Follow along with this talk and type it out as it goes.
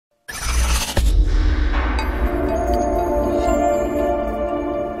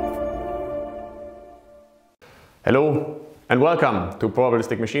Hello and welcome to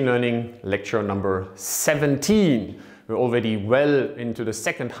Probabilistic Machine Learning lecture number 17. We're already well into the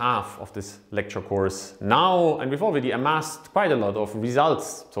second half of this lecture course now, and we've already amassed quite a lot of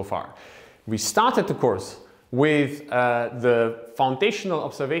results so far. We started the course with the foundational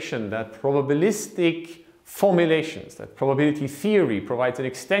observation that probabilistic formulations, that probability theory provides an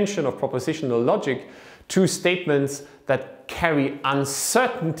extension of propositional logic to statements that carry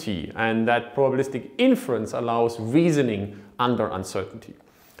uncertainty, and that probabilistic inference allows reasoning under uncertainty.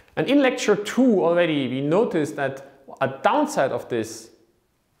 And in lecture 2 already we noticed that a downside of this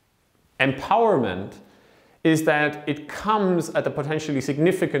empowerment is that it comes at a potentially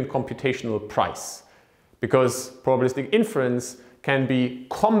significant computational price, because probabilistic inference can be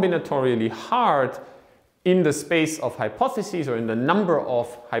combinatorially hard in the space of hypotheses, or in the number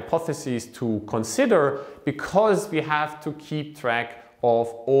of hypotheses to consider, because we have to keep track of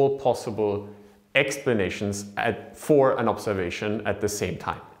all possible explanations for an observation at the same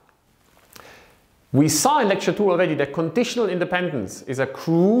time. We saw in lecture 2 already that conditional independence is a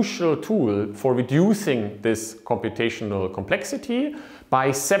crucial tool for reducing this computational complexity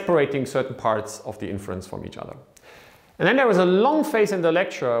by separating certain parts of the inference from each other. And then there was a long phase in the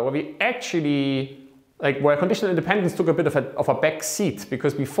lecture where we actually where conditional independence took a bit of a back seat,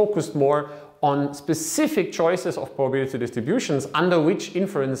 because we focused more on specific choices of probability distributions under which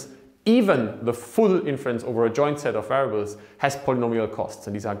inference, even the full inference over a joint set of variables, has polynomial costs.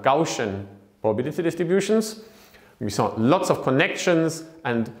 And these are Gaussian probability distributions. We saw lots of connections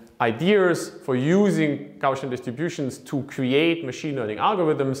and ideas for using Gaussian distributions to create machine learning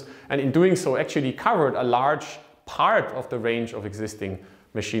algorithms, and in doing so actually covered a large part of the range of existing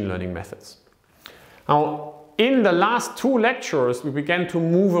machine learning methods. Now, in the last 2 lectures, we began to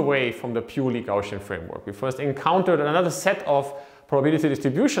move away from the purely Gaussian framework. We first encountered another set of probability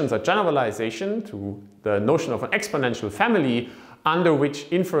distributions, a generalization to the notion of an exponential family under which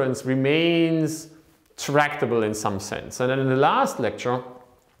inference remains tractable in some sense. And then in the last lecture,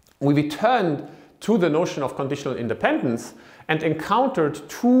 we returned to the notion of conditional independence and encountered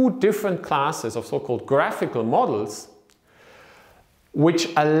 2 different classes of so-called graphical models, which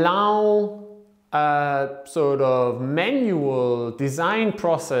allow a sort of manual design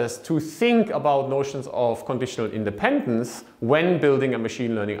process to think about notions of conditional independence when building a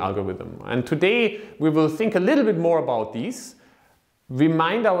machine learning algorithm. And today we will think a little bit more about these,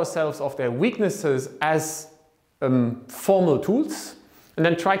 remind ourselves of their weaknesses as formal tools, and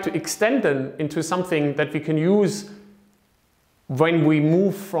then try to extend them into something that we can use when we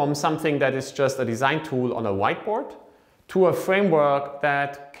move from something that is just a design tool on a whiteboard to a framework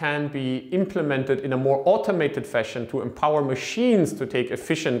that can be implemented in a more automated fashion to empower machines to take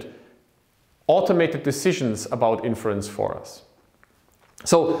efficient, automated decisions about inference for us.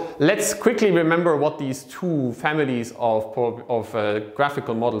 So let's quickly remember what these 2 families of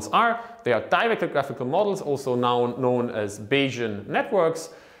graphical models are. They are directed graphical models, also now known as Bayesian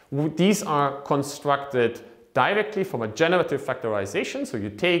networks. These are constructed directly from a generative factorization. So you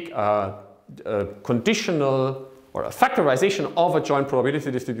take a conditional or a factorization of a joint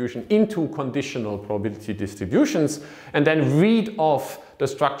probability distribution into conditional probability distributions, and then read off the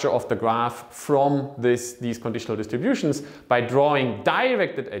structure of the graph from these conditional distributions by drawing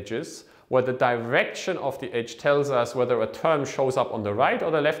directed edges, where the direction of the edge tells us whether a term shows up on the right or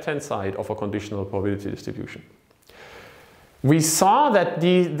the left-hand side of a conditional probability distribution. We saw that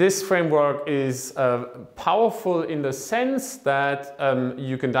this framework is powerful in the sense that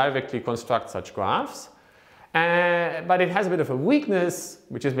you can directly construct such graphs. But it has a bit of a weakness,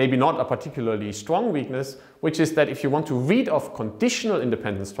 which is maybe not a particularly strong weakness, which is that if you want to read off conditional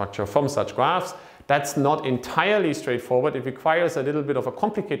independent structure from such graphs, that's not entirely straightforward. It requires a little bit of a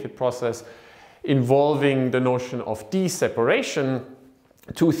complicated process involving the notion of D-separation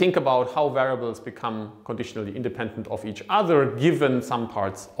to think about how variables become conditionally independent of each other given some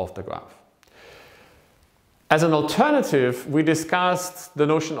parts of the graph. As an alternative, we discussed the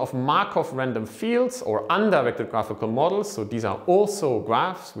notion of Markov Random Fields or undirected graphical models. So these are also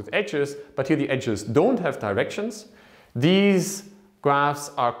graphs with edges, but here the edges don't have directions. These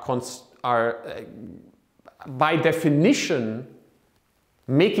graphs are by definition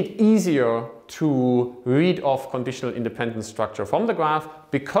make it easier to read off conditional independent structure from the graph,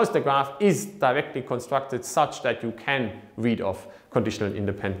 because the graph is directly constructed such that you can read off conditional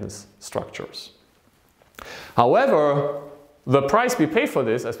independence structures. However, the price we pay for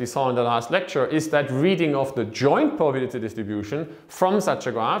this, as we saw in the last lecture, is that reading of the joint probability distribution from such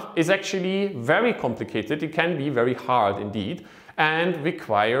a graph is actually very complicated. It can be very hard indeed, and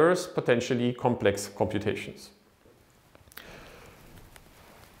requires potentially complex computations.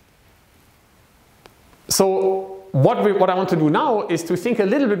 So what I want to do now is to think a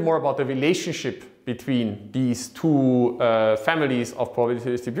little bit more about the relationship between these two families of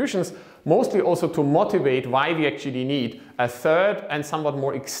probability distributions, mostly also to motivate why we actually need a third and somewhat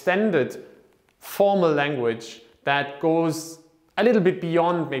more extended formal language that goes a little bit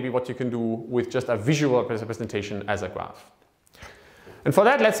beyond maybe what you can do with just a visual representation as a graph. And for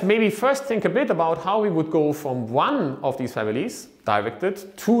that, let's maybe first think a bit about how we would go from one of these families,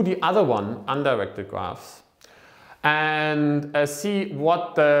 directed, to the other one, undirected graphs, and see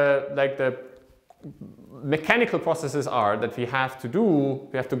what the mechanical processes are that we have to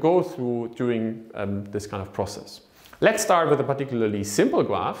go through during this kind of process. Let's start with a particularly simple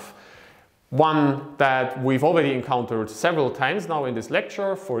graph, one that we've already encountered several times now in this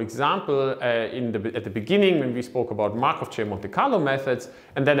lecture. For example, at the beginning when we spoke about Markov chain Monte Carlo methods,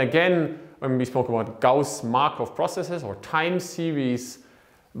 and then again when we spoke about Gauss-Markov processes or time series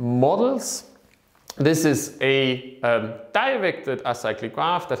models. This is a directed acyclic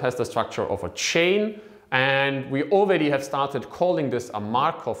graph that has the structure of a chain, and we already have started calling this a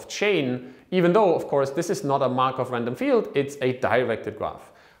Markov chain, even though, of course, this is not a Markov random field, it's a directed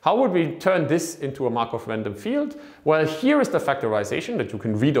graph. How would we turn this into a Markov random field? Well, here is the factorization that you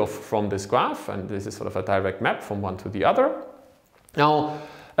can read off from this graph, and this is sort of a direct map from one to the other. Now,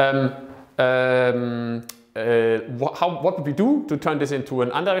 what would we do to turn this into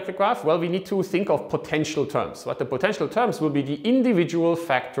an undirected graph? Well, we need to think of potential terms. What the potential terms will be the individual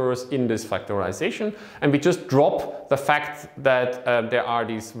factors in this factorization, and we just drop the fact that there are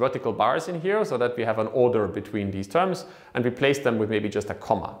these vertical bars in here so that we have an order between these terms, and replace them with maybe just a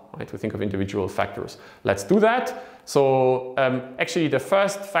comma, right, to think of individual factors. Let's do that. So actually the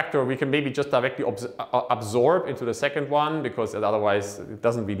first factor we can maybe just directly absorb into the second one, because otherwise it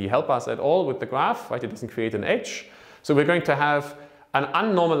doesn't really help us at all with the graph, right? It doesn't create an edge. So we're going to have an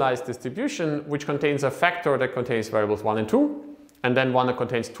unnormalized distribution which contains a factor that contains variables 1 and 2, and then one that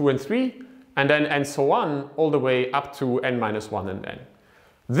contains 2 and 3, and so on all the way up to n minus 1 and n.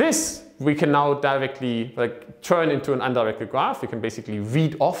 This we can now directly turn into an undirected graph. We can basically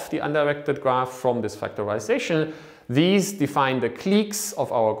read off the undirected graph from this factorization. These define the cliques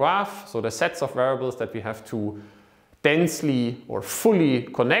of our graph, so the sets of variables that we have to densely or fully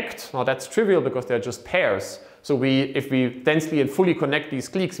connect. Now that's trivial because they're just pairs. So if we densely and fully connect these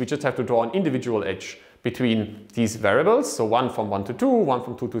cliques, we just have to draw an individual edge between these variables. So one from 1 to 2, one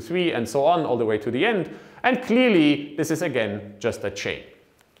from 2 to 3, and so on all the way to the end. And clearly this is again just a chain.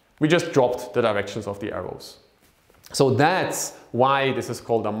 We just dropped the directions of the arrows. So that's why this is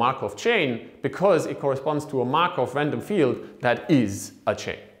called a Markov chain, because it corresponds to a Markov random field that is a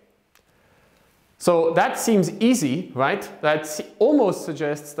chain. So that seems easy, right? That almost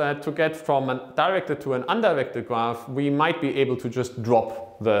suggests that to get from a directed to an undirected graph, we might be able to just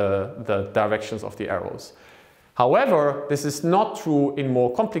drop the directions of the arrows. However, this is not true in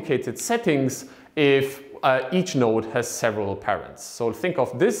more complicated settings if each node has several parents. So think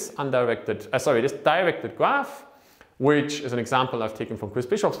of this this directed graph, which is an example I've taken from Chris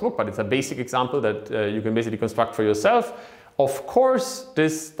Bishop's book, but it's a basic example that you can basically construct for yourself. Of course,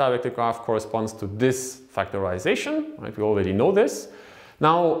 this directed graph corresponds to this factorization, right? We already know this.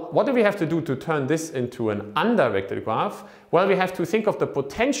 Now, what do we have to do to turn this into an undirected graph? Well, we have to think of the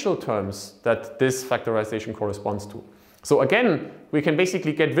potential terms that this factorization corresponds to. So again, we can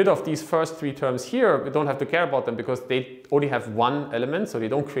basically get rid of these first three terms here. We don't have to care about them because they only have one element, so they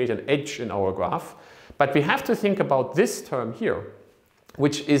don't create an edge in our graph. But we have to think about this term here,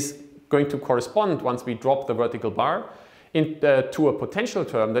 which is going to correspond, once we drop the vertical bar, to a potential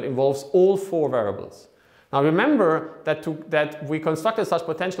term that involves all four variables. Now remember that we constructed such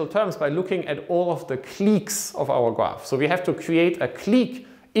potential terms by looking at all of the cliques of our graph. So we have to create a clique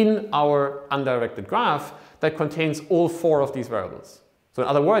in our undirected graph that contains all four of these variables. So in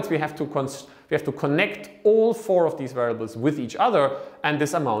other words, we have to connect all four of these variables with each other, and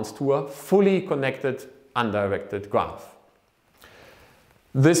this amounts to a fully connected undirected graph.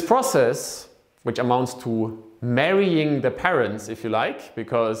 This process, which amounts to marrying the parents, if you like,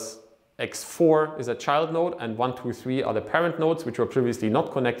 because x4 is a child node and 1, 2, 3 are the parent nodes, which were previously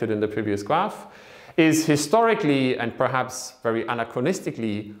not connected in the previous graph, is historically and perhaps very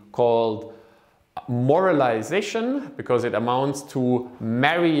anachronistically called moralization, because it amounts to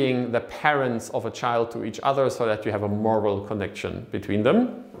marrying the parents of a child to each other so that you have a moral connection between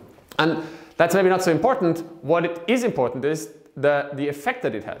them. And that's maybe not so important. What it is important is the effect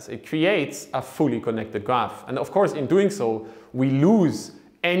that it has. It creates a fully connected graph. And of course, in doing so, we lose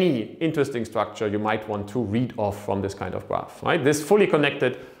any interesting structure you might want to read off from this kind of graph, right? This fully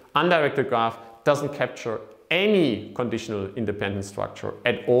connected undirected graph doesn't capture any conditional independent structure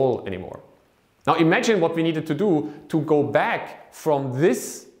at all anymore. Now imagine what we needed to do to go back from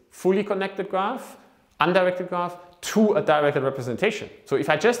this fully connected graph, undirected graph, to a directed representation. So if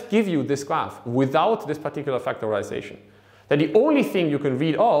I just give you this graph without this particular factorization, then the only thing you can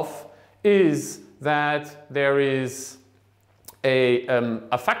read off is that there is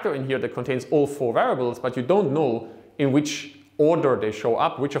a factor in here that contains all 4 variables, but you don't know in which order they show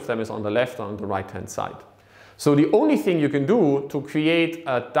up, which of them is on the left or on the right-hand side. So the only thing you can do to create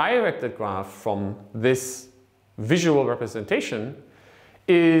a directed graph from this visual representation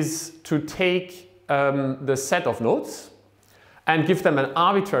is to take the set of nodes and give them an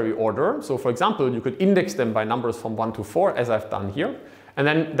arbitrary order. So for example, you could index them by numbers from 1 to 4, as I've done here. And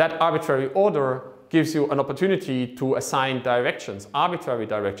then that arbitrary order gives you an opportunity to assign directions, arbitrary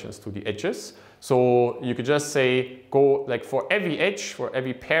directions to the edges. So you could just say, go like for every edge, for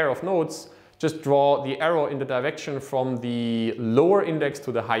every pair of nodes, just draw the arrow in the direction from the lower index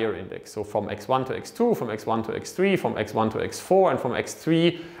to the higher index. So from x1 to x2, from x1 to x3, from x1 to x4, and from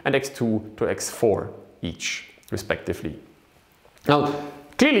x3 and x2 to x4 each, respectively. Now,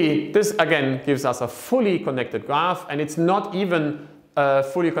 clearly, this again gives us a fully connected graph, and it's not even a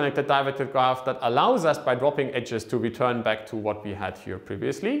fully connected directed graph that allows us, by dropping edges, to return back to what we had here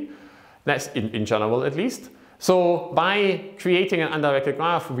previously. That's in general, at least. So by creating an undirected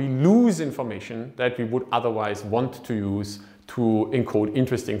graph, we lose information that we would otherwise want to use to encode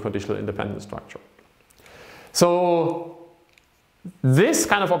interesting conditional independent structure. So this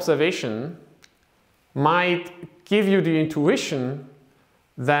kind of observation might give you the intuition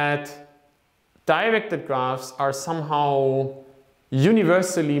that directed graphs are somehow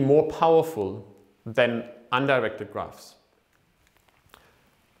universally more powerful than undirected graphs.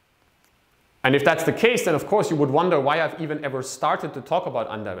 And if that's the case, then of course you would wonder why I've even ever started to talk about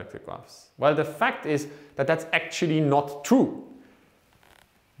undirected graphs. Well, the fact is that that's actually not true.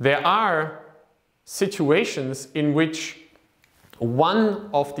 There are situations in which one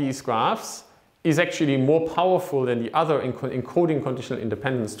of these graphs is actually more powerful than the other in encoding conditional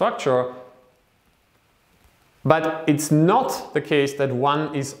independent structure. But it's not the case that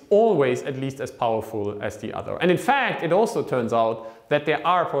one is always at least as powerful as the other. And in fact, it also turns out that there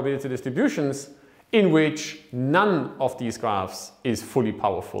are probability distributions in which none of these graphs is fully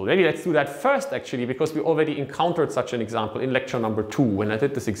powerful. Maybe let's do that first, actually, because we already encountered such an example in lecture number 2, when I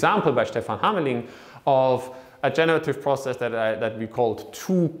did this example by Stefan Hameling of a generative process that we called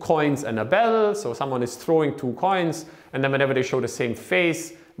 2 coins and a bell. So someone is throwing 2 coins, and then whenever they show the same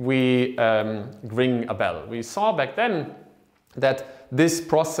face, we ring a bell. We saw back then that this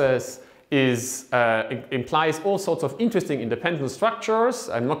process implies all sorts of interesting independent structures.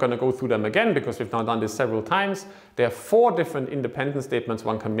 I'm not going to go through them again because we've now done this several times. There are 4 different independent statements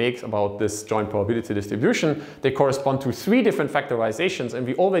one can make about this joint probability distribution. They correspond to 3 different factorizations, and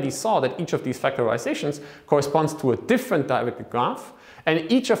we already saw that each of these factorizations corresponds to a different directed graph. And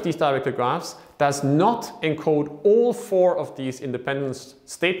each of these directed graphs does not encode all 4 of these independent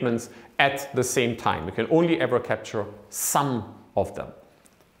statements at the same time. You can only ever capture some of them.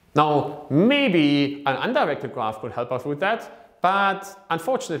 Now, maybe an undirected graph could help us with that, but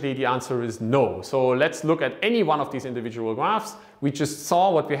unfortunately the answer is no. So let's look at any one of these individual graphs. We just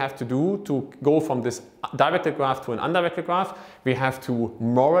saw what we have to do to go from this directed graph to an undirected graph. We have to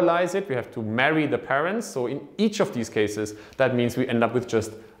moralize it, we have to marry the parents. So in each of these cases, that means we end up with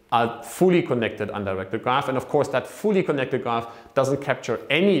just a fully connected undirected graph. And of course, that fully connected graph doesn't capture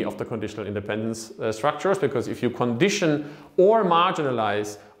any of the conditional independence structures, because if you condition or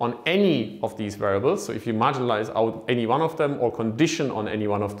marginalize on any of these variables, so if you marginalize out any one of them or condition on any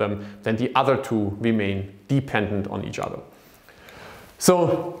one of them, then the other 2 remain dependent on each other.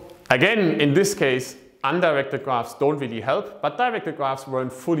 So again, in this case, undirected graphs don't really help, but directed graphs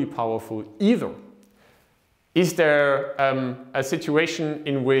weren't fully powerful either. Is there a situation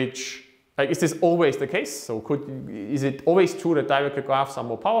in which, is this always the case? So is it always true that directed graphs are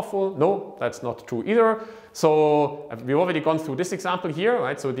more powerful? No, that's not true either. So we've already gone through this example here,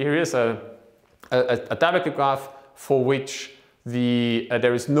 right? So here is a directed graph for which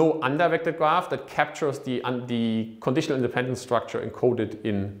there is no undirected graph that captures the conditional independent structure encoded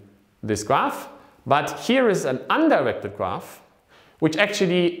in this graph. But here is an undirected graph which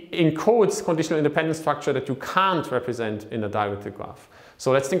actually encodes conditional independent structure that you can't represent in a directed graph.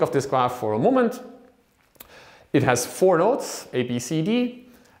 So let's think of this graph for a moment. It has 4 nodes, A, B, C, D.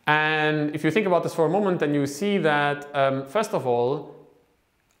 And if you think about this for a moment, then you see that, first of all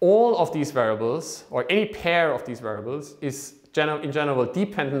of these variables, or any pair of these variables, is in general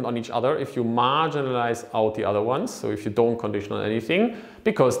dependent on each other if you marginalize out the other ones, so if you don't condition on anything,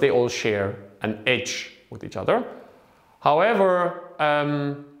 because they all share an edge with each other. However,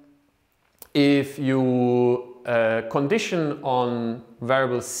 if you condition on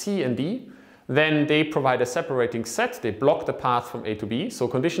variables c and d, then they provide a separating set. They block the path from A to B. So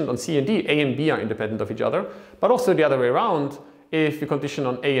conditioned on C and D, A and B are independent of each other. But also the other way around, if you condition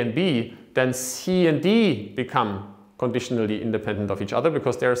on A and B, then C and D become conditionally independent of each other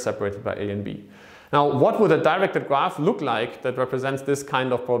because they're separated by A and B. Now, what would a directed graph look like that represents this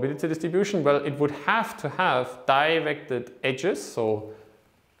kind of probability distribution? Well, it would have to have directed edges, so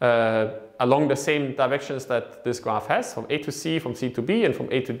along the same directions that this graph has, from A to C, from C to B, and from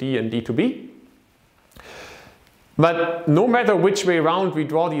A to D and D to B. But no matter which way around we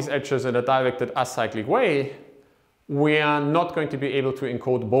draw these edges in a directed acyclic way, we are not going to be able to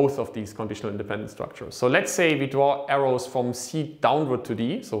encode both of these conditional independent structures. So let's say we draw arrows from C downward to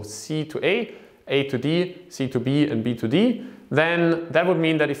D, so C to A to D, C to B, and B to D. Then that would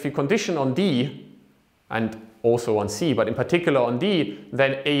mean that if we condition on D, and also on C, but in particular on D,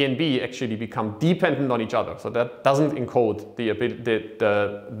 then A and B actually become dependent on each other. So that doesn't encode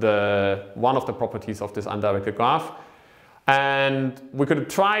one of the properties of this undirected graph. And we could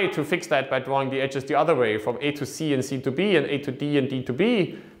try to fix that by drawing the edges the other way, from A to C and C to B, and A to D and D to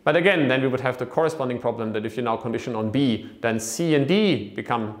B. But again, then we would have the corresponding problem that if you now condition on B, then C and D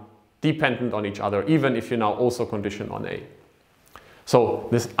become dependent on each other, even if you now also condition on A. So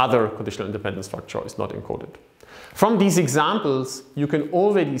this other conditional independent structure is not encoded. From these examples, you can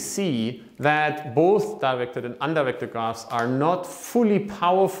already see that both directed and undirected graphs are not fully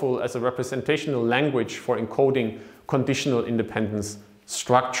powerful as a representational language for encoding conditional independence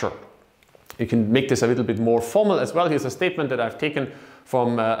structure. You can make this a little bit more formal as well. Here's a statement that I've taken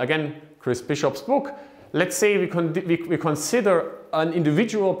from, again, Chris Bishop's book. Let's say we consider an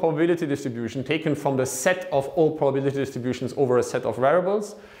individual probability distribution taken from the set of all probability distributions over a set of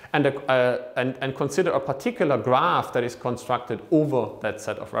variables, and consider a particular graph that is constructed over that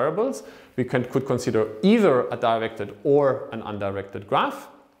set of variables. We could consider either a directed or an undirected graph.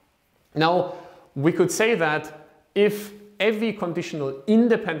 Now, we could say that if every conditional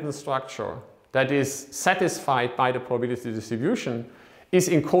independent structure that is satisfied by the probability distribution is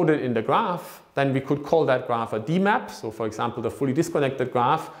encoded in the graph, then we could call that graph a DMAP. So for example, the fully disconnected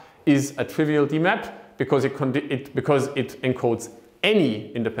graph is a trivial DMAP because it encodes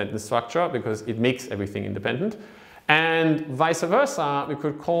any independent structure, because it makes everything independent. And vice versa, we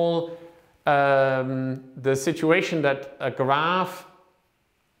could call the situation that a graph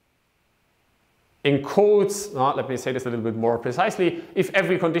encodes, let me say this a little bit more precisely, if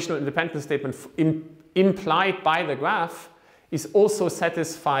every conditional independence statement implied by the graph is also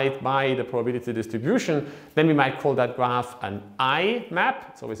satisfied by the probability distribution, then we might call that graph an I-map.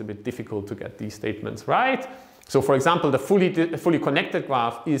 It's always a bit difficult to get these statements right. So for example, the fully connected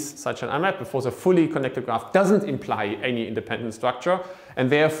graph is such an I-map, because a fully connected graph doesn't imply any independent structure, and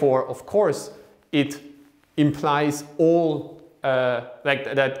therefore, of course, it implies all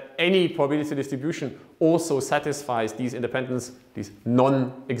that any probability distribution also satisfies these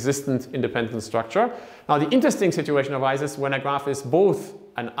non-existent independent structure. Now, the interesting situation arises when a graph is both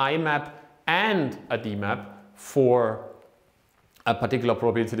an I-map and a D-map for a particular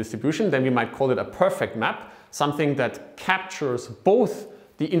probability distribution. Then we might call it a perfect map, something that captures both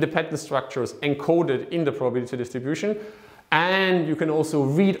the independent structures encoded in the probability distribution, and you can also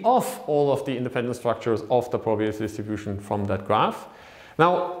read off all of the independent structures of the probability distribution from that graph.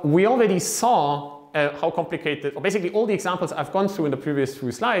 Now, we already saw how complicated, or basically all the examples I've gone through in the previous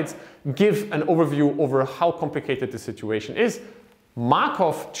few slides give an overview over how complicated the situation is.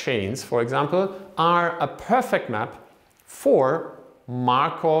 Markov chains, for example, are a perfect map for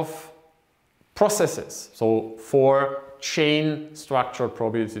Markov processes, so for chain structured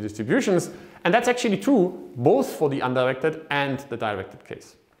probability distributions. And that's actually true both for the undirected and the directed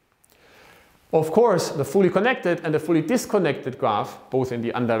case. Of course, the fully connected and the fully disconnected graph, both in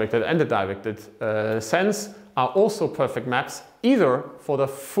the undirected and the directed sense, are also perfect maps, either for the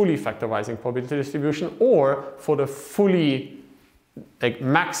fully factorizing probability distribution or for the fully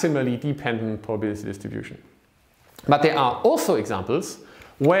maximally dependent probability distribution. But there are also examples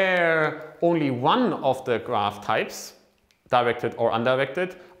where only one of the graph types, directed or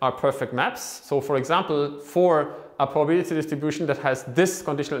undirected, are perfect maps. So for example, for a probability distribution that has this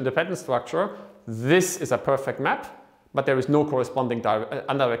conditional independent structure, this is a perfect map, but there is no corresponding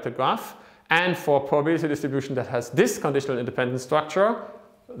undirected graph. And for a probability distribution that has this conditional independent structure,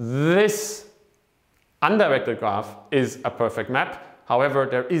 this undirected graph is a perfect map. However,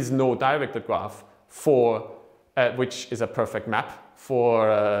 there is no directed graph for which is a perfect map for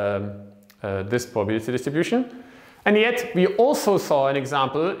this probability distribution. And yet, we also saw an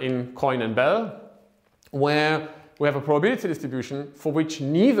example in Coyne and Bell where we have a probability distribution for which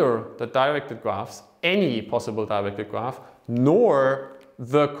neither the directed graphs, any possible directed graph, nor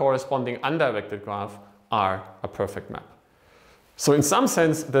the corresponding undirected graph are a perfect map. So in some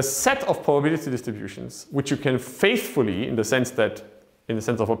sense, the set of probability distributions, which you can faithfully, in the sense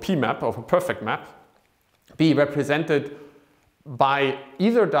of a p-map, of a perfect map, be represented by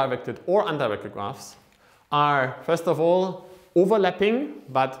either directed or undirected graphs, are, first of all, overlapping,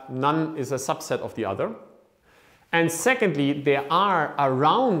 but none is a subset of the other. And secondly, there are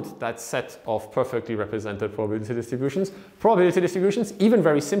around that set of perfectly represented probability distributions, even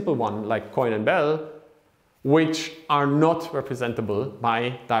very simple ones like Coin and Bell, which are not representable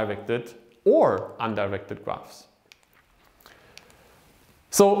by directed or undirected graphs.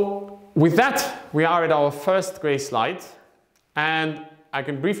 So with that, we are at our first gray slide, and I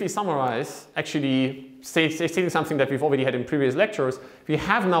can briefly summarize, actually stating something that we've already had in previous lectures. We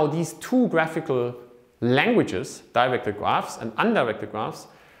have now these two graphical languages, directed graphs and undirected graphs,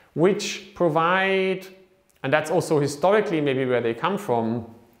 which provide, and that's also historically maybe where they come from,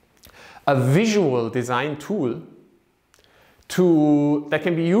 a visual design tool that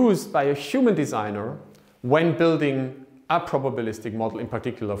can be used by a human designer when building a probabilistic model, in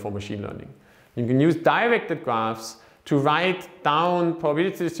particular for machine learning. You can use directed graphs to write down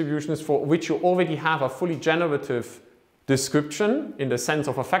probability distributions for which you already have a fully generative description in the sense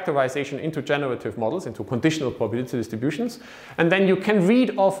of a factorization into generative models, into conditional probability distributions. And then you can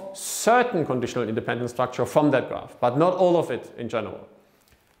read off certain conditional independent structure from that graph, but not all of it in general.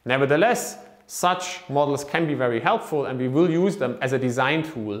 Nevertheless, such models can be very helpful, and we will use them as a design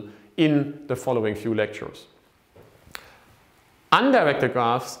tool in the following few lectures. Undirected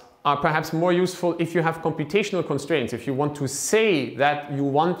graphs are perhaps more useful if you have computational constraints. If you want to say that you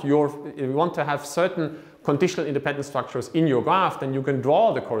want to have certain conditional independent structures in your graph, then you can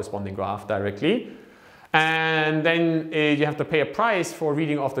draw the corresponding graph directly. And then you have to pay a price for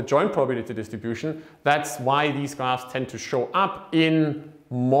reading off the joint probability distribution. That's why these graphs tend to show up in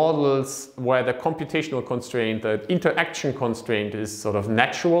models where the computational constraint, the interaction constraint, is sort of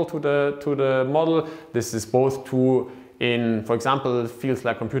natural to the model. This is both true in, for example, fields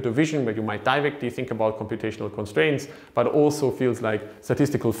like computer vision, where you might directly think about computational constraints, but also fields like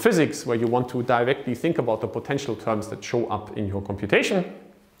statistical physics, where you want to directly think about the potential terms that show up in your computation.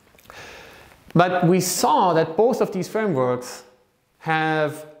 But we saw that both of these frameworks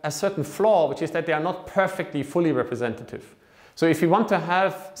have a certain flaw, which is that they are not perfectly fully representative. So if you want to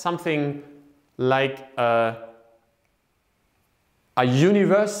have something like a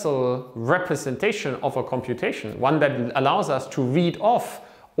universal representation of a computation, one that allows us to read off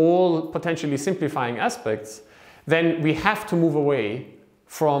all potentially simplifying aspects, then we have to move away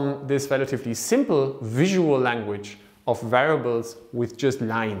from this relatively simple visual language of variables with just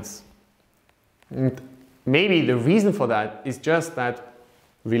lines. And maybe the reason for that is just that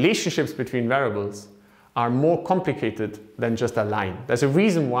relationships between variables are more complicated than just a line. There's a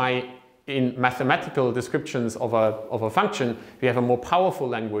reason why in mathematical descriptions of a function, we have a more powerful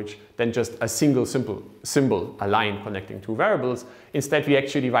language than just a single simple symbol, a line connecting two variables. Instead, we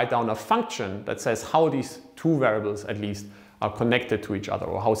actually write down a function that says how these two variables, at least, are connected to each other,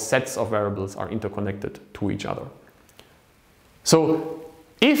 or how sets of variables are interconnected to each other. So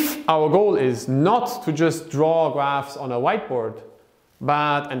if our goal is not to just draw graphs on a whiteboard,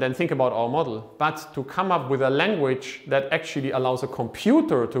 and then think about our model, but to come up with a language that actually allows a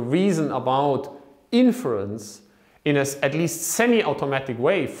computer to reason about inference in an at least semi-automatic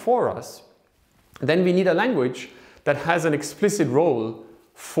way for us, then we need a language that has an explicit role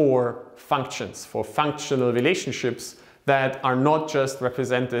for functions, for functional relationships that are not just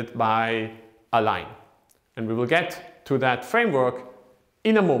represented by a line. And we will get to that framework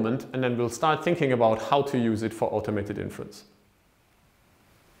in a moment, and then we'll start thinking about how to use it for automated inference.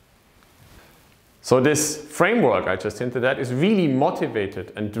 So this framework I just hinted at is really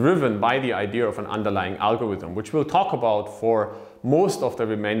motivated and driven by the idea of an underlying algorithm, which we'll talk about for most of the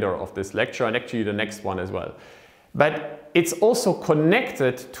remainder of this lecture, and actually the next one as well. But it's also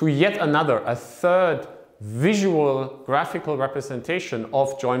connected to yet another, a third visual graphical representation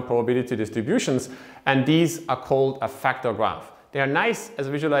of joint probability distributions, and these are called a factor graph. They are nice as a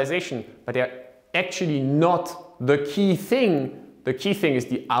visualization, but they are actually not the key thing. The key thing is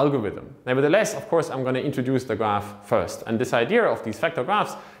the algorithm. Nevertheless, of course, I'm going to introduce the graph first. And this idea of these factor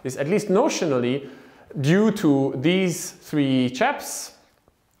graphs is at least notionally due to these three chaps.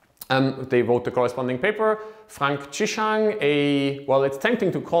 They wrote the corresponding paper. Frank Csiszang, well, it's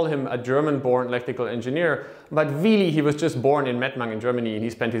tempting to call him a German-born electrical engineer, but really he was just born in Mettmann in Germany, and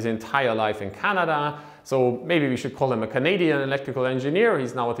he spent his entire life in Canada. So maybe we should call him a Canadian electrical engineer.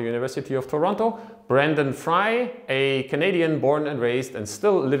 He's now at the University of Toronto. Brendan Fry, a Canadian born and raised and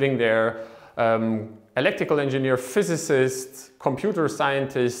still living there, electrical engineer, physicist, computer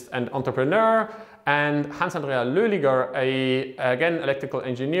scientist and entrepreneur. And Hans-Andrea Löhliger, again electrical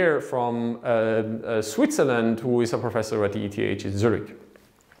engineer from Switzerland, who is a professor at the ETH in Zurich.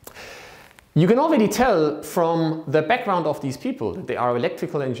 You can already tell from the background of these people that they are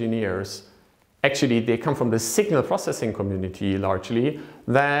electrical engineers. Actually, they come from the signal processing community largely,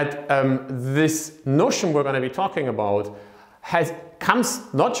 that this notion we're going to be talking about comes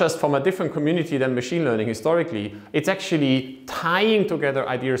not just from a different community than machine learning historically, it's actually tying together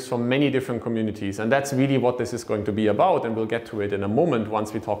ideas from many different communities, and that's really what this is going to be about, and we'll get to it in a moment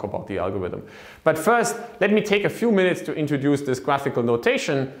once we talk about the algorithm. But first, let me take a few minutes to introduce this graphical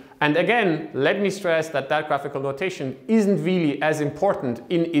notation, and again, let me stress that that graphical notation isn't really as important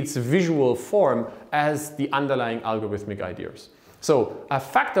in its visual form as the underlying algorithmic ideas. So a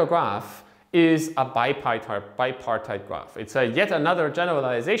factor graph is a bipartite graph. It's yet another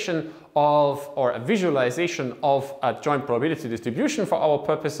generalization of, or a visualization of a joint probability distribution for our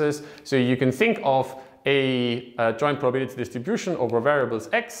purposes. So you can think of a joint probability distribution over variables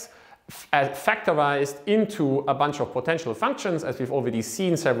x as factorized into a bunch of potential functions, as we've already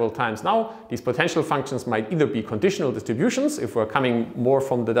seen several times now. These potential functions might either be conditional distributions, if we're coming more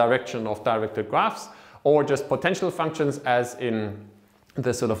from the direction of directed graphs, or just potential functions as in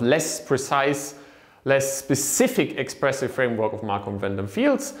the sort of less precise, less specific expressive framework of Markov Random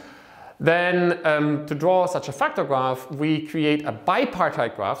Fields. Then to draw such a factor graph, we create a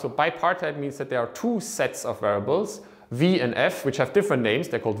bipartite graph. So bipartite means that there are two sets of variables, v and f, which have different names.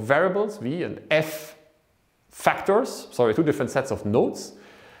 They're called variables, v, and f factors, sorry, two different sets of nodes.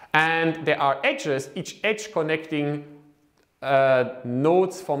 And there are edges, each edge connecting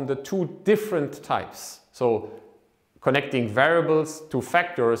nodes from the two different types. So connecting variables to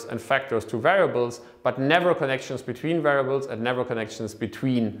factors and factors to variables, but never connections between variables and never connections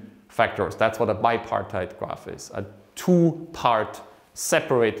between factors. That's what a bipartite graph is, a two-part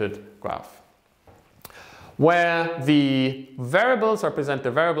separated graph, where the variables represent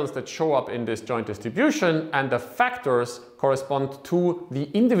the variables that show up in this joint distribution, and the factors correspond to the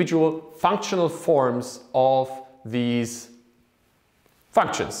individual functional forms of these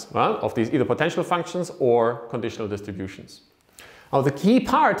functions, well, of these either potential functions or conditional distributions. Now the key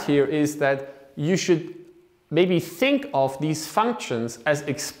part here is that you should maybe think of these functions as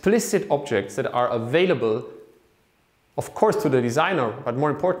explicit objects that are available, of course, to the designer, but more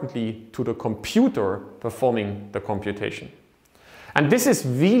importantly to the computer performing the computation. And this is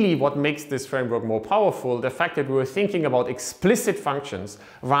really what makes this framework more powerful, the fact that we're thinking about explicit functions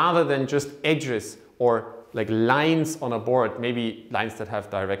rather than just edges or like lines on a board, maybe lines that have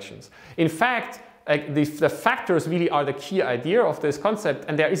directions. In fact, the factors really are the key idea of this concept,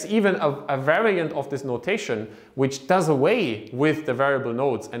 and there is even a variant of this notation which does away with the variable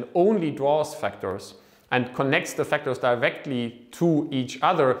nodes and only draws factors and connects the factors directly to each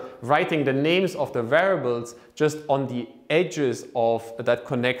other, writing the names of the variables just on the edges of that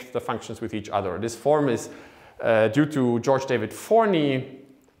connect the functions with each other. This form is due to George David Forney,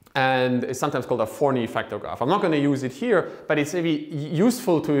 and it's sometimes called a Forney factor graph. I'm not going to use it here, but it's really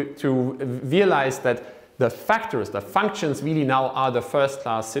useful to realize that the factors, the functions really now are the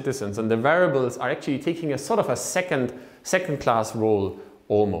first-class citizens, and the variables are actually taking a sort of a second-class role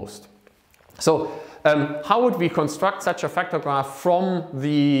almost. So how would we construct such a factor graph from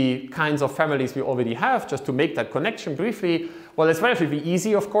the kinds of families we already have, just to make that connection briefly? Well, it's relatively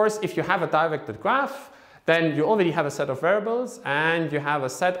easy, of course. If you have a directed graph, then you already have a set of variables and you have a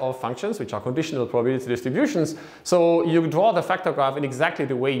set of functions which are conditional probability distributions. So you draw the factor graph in exactly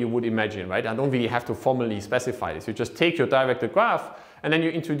the way you would imagine, right? I don't really have to formally specify this. You just take your directed graph and then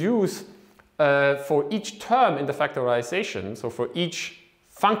you introduce for each term in the factorization, so for each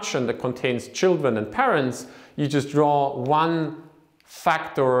function that contains children and parents, you just draw one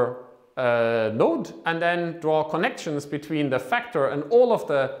factor node and then draw connections between the factor and all of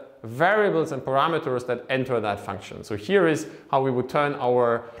the variables and parameters that enter that function. So here is how we would turn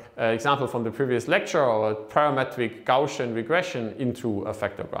our example from the previous lecture, our parametric Gaussian regression, into a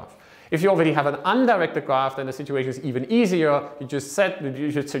factor graph. If you already have an undirected graph, then the situation is even easier. You just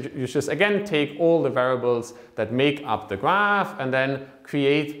again take all the variables that make up the graph and then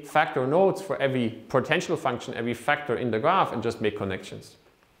create factor nodes for every potential function, every factor in the graph, and just make connections.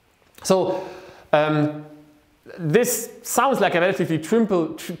 So this sounds like a relatively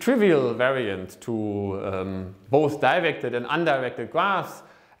trivial variant to both directed and undirected graphs.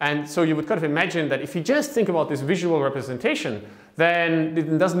 And so you would kind of imagine that if you just think about this visual representation, then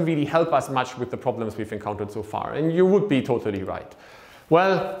it doesn't really help us much with the problems we've encountered so far. And you would be totally right.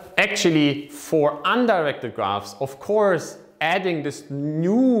 Well, actually, for undirected graphs, of course, adding this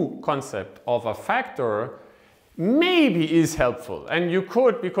new concept of a factor maybe is helpful. And we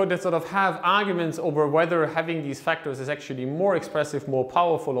could sort of have arguments over whether having these factors is actually more expressive, more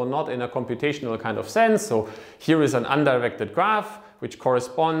powerful or not in a computational kind of sense. So here is an undirected graph which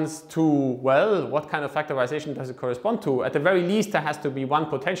corresponds to, well, what kind of factorization does it correspond to? At the very least, there has to be one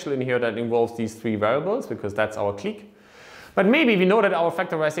potential in here that involves these three variables, because that's our clique. But maybe we know that our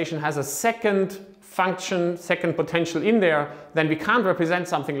factorization has a second function, second potential in there, then we can't represent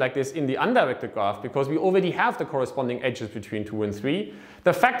something like this in the undirected graph because we already have the corresponding edges between 2 and 3.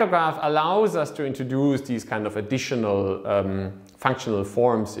 The factor graph allows us to introduce these kind of additional functional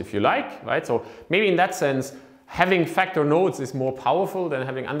forms, if you like, right? So maybe in that sense, having factor nodes is more powerful than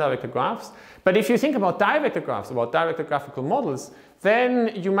having undirected graphs. But if you think about directed graphs, about directed graphical models,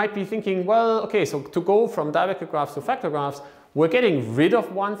 then you might be thinking, well, okay, so to go from directed graphs to factor graphs, we're getting rid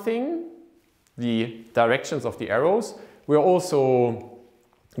of one thing, the directions of the arrows. We're also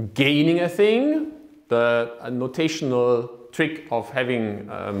gaining a thing, a notational trick of having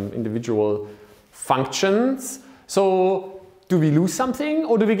individual functions. So do we lose something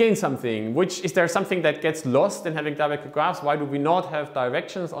or do we gain something? Is there something that gets lost in having directed graphs? Why do we not have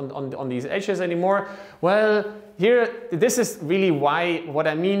directions on these edges anymore? Well, here, this is really what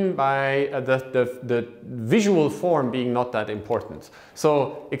I mean by the visual form being not that important.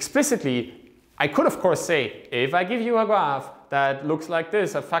 So explicitly, I could of course say, if I give you a graph that looks like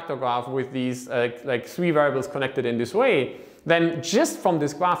this, a factor graph with these like 3 variables connected in this way, then just from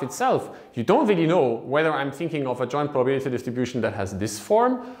this graph itself, you don't really know whether I'm thinking of a joint probability distribution that has this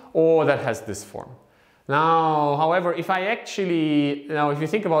form or that has this form. Now, however, if you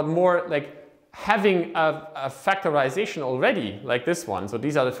think about more like having a factorization already, like this one, so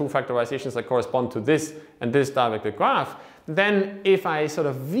these are the 2 factorizations that correspond to this and this directed graph, then if I sort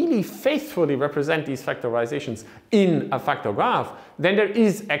of really faithfully represent these factorizations in a factor graph, then there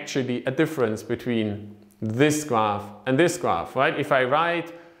is actually a difference between this graph and this graph, right? If I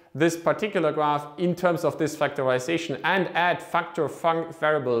write this particular graph in terms of this factorization and add factor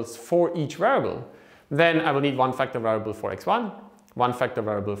variables for each variable, then I will need one factor variable for x1, one factor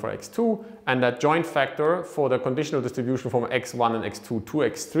variable for x2, and a joint factor for the conditional distribution from x1 and x2 to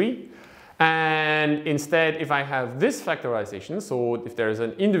x3. And instead, if I have this factorization, so if there is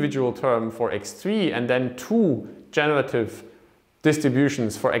an individual term for x3 and then 2 generative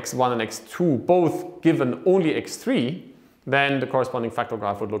distributions for x1 and x2, both given only x3, then the corresponding factor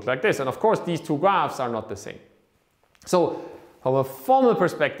graph would look like this. And of course, these 2 graphs are not the same. So from a formal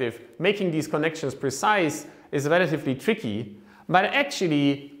perspective, making these connections precise is relatively tricky, but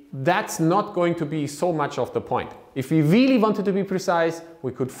actually that's not going to be so much of the point. If we really wanted to be precise,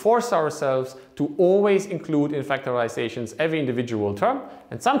 we could force ourselves to always include in factorizations every individual term.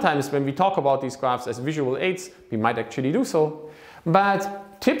 And sometimes when we talk about these graphs as visual aids, we might actually do so.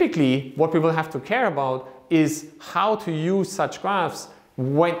 But typically, what we will have to care about is how to use such graphs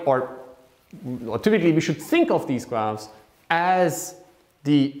or typically we should think of these graphs as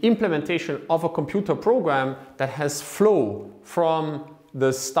the implementation of a computer program that has flow from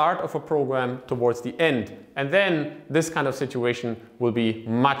the start of a program towards the end. And then this kind of situation will be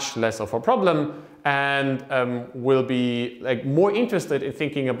much less of a problem and will be like more interested in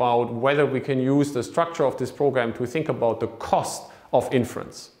thinking about whether we can use the structure of this program to think about the cost of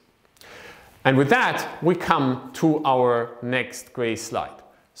inference. And with that, we come to our next gray slide.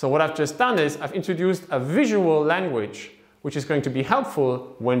 So what I've just done is I've introduced a visual language which is going to be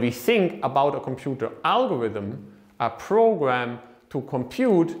helpful when we think about a computer algorithm, a program to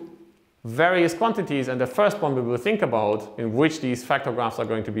compute various quantities. And the first one we will think about in which these factor graphs are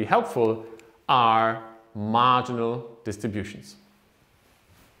going to be helpful are marginal distributions.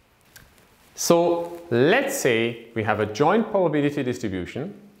 So let's say we have a joint probability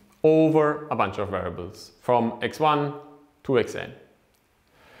distribution over a bunch of variables from x1 to xn.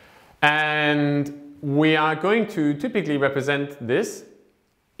 And we are going to typically represent this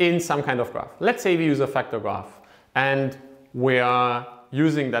in some kind of graph. Let's say we use a factor graph and we are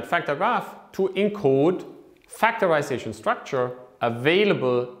using that factor graph to encode factorization structure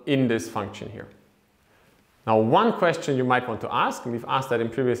available in this function here. Now, one question you might want to ask, and we've asked that in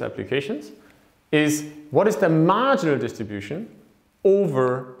previous applications, is what is the marginal distribution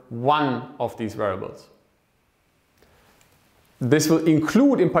over one of these variables? This will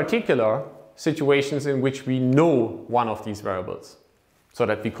include in particular situations in which we know one of these variables, so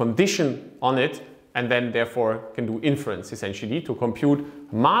that we condition on it and then therefore can do inference essentially to compute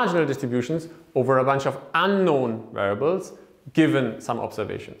marginal distributions over a bunch of unknown variables given some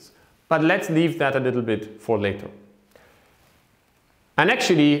observations. But let's leave that a little bit for later. And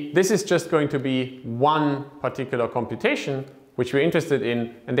actually, this is just going to be one particular computation which we're interested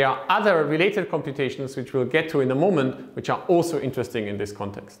in, and there are other related computations which we'll get to in a moment, which are also interesting in this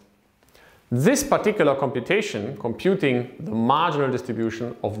context. This particular computation, computing the marginal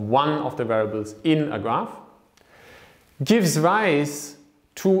distribution of one of the variables in a graph, gives rise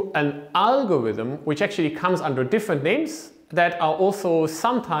to an algorithm which actually comes under different names that are also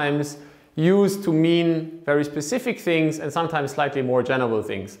sometimes used to mean very specific things and sometimes slightly more general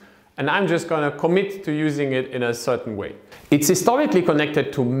things. And I'm just going to commit to using it in a certain way. It's historically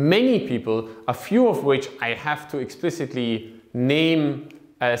connected to many people, a few of which I have to explicitly name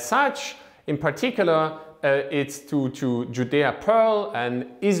as such. In particular, it's to Judea Pearl,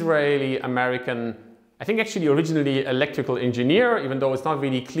 an Israeli-American, I think actually originally electrical engineer, even though it's not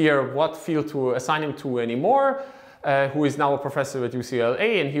really clear what field to assign him to anymore, who is now a professor at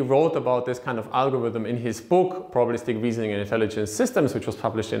UCLA, and he wrote about this kind of algorithm in his book, Probabilistic Reasoning and Intelligent Systems, which was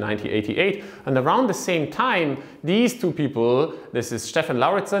published in 1988. And around the same time, these two people, this is Stefan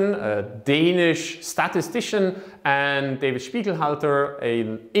Lauritsen, a Danish statistician, and David Spiegelhalter,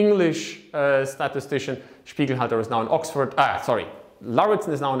 an English statistician. Spiegelhalter is now in Oxford,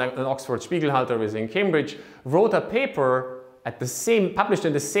 Lauritsen is now in Oxford, Spiegelhalter is in Cambridge, wrote a paper at the same, published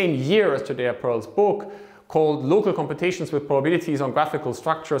in the same year as Judea Pearl's book, called Local Computations with Probabilities on Graphical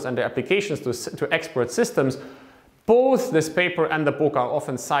Structures and Their Applications to Expert Systems. Both this paper and the book are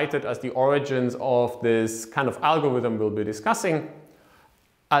often cited as the origins of this kind of algorithm we'll be discussing.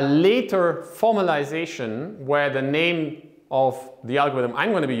 A later formalization where the name of the algorithm I'm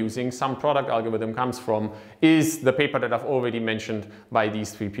going to be using, some product algorithm, comes from, is the paper that I've already mentioned by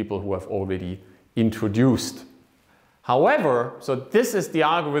these three people who have already introduced. However, so this is the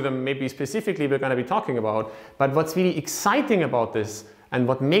algorithm maybe specifically we're going to be talking about, but what's really exciting about this and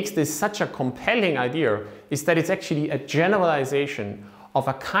what makes this such a compelling idea is that it's actually a generalization of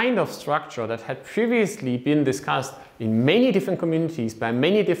a kind of structure that had previously been discussed in many different communities by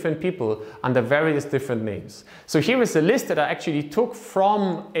many different people under various different names. So here is a list that I actually took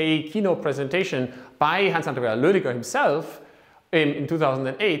from a keynote presentation by Hans-Andreas Lödiger himself in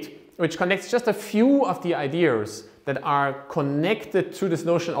 2008, which connects just a few of the ideas that are connected to this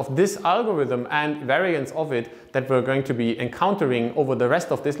notion of this algorithm and variants of it that we're going to be encountering over the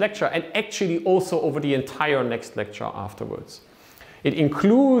rest of this lecture and actually also over the entire next lecture afterwards. It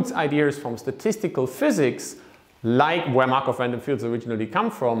includes ideas from statistical physics, like where Markov Random Fields originally come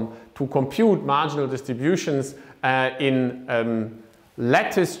from, to compute marginal distributions in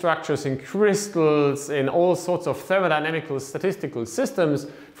lattice structures, in crystals, in all sorts of thermodynamical statistical systems,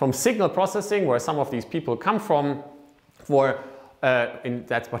 from signal processing, where some of these people come from,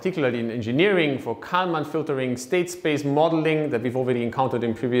 that's particularly in engineering, for Kalman filtering, state space modeling that we've already encountered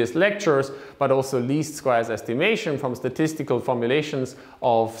in previous lectures, but also least squares estimation, from statistical formulations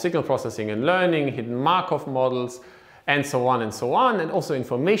of signal processing and learning, hidden Markov models, and so on and so on, and also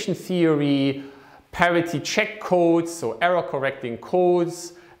information theory, parity check codes, so error correcting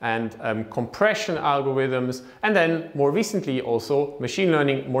codes, and compression algorithms, and then more recently also machine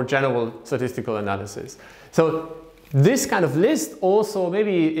learning, more general statistical analysis. So this kind of list also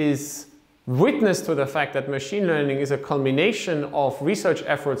maybe is witness to the fact that machine learning is a culmination of research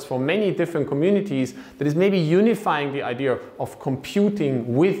efforts from many different communities that is maybe unifying the idea of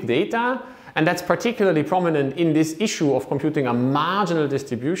computing with data, and that's particularly prominent in this issue of computing a marginal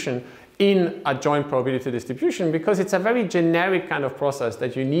distribution in a joint probability distribution, because it's a very generic kind of process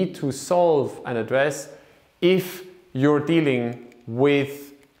that you need to solve and address if you're dealing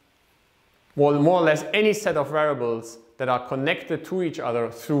with, well, more or less any set of variables that are connected to each other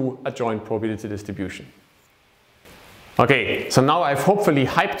through a joint probability distribution. Okay, so now I've hopefully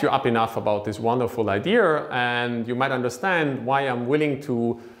hyped you up enough about this wonderful idea, and you might understand why I'm willing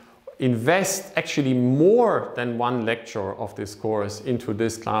to invest actually more than one lecture of this course into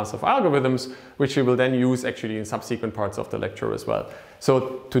this class of algorithms, which we will then use actually in subsequent parts of the lecture as well.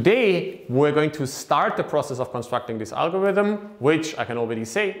 So today we're going to start the process of constructing this algorithm, which I can already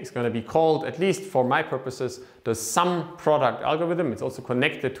say is going to be called, at least for my purposes, the sum product algorithm. It's also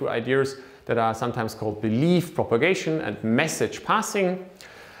connected to ideas that are sometimes called belief propagation and message passing.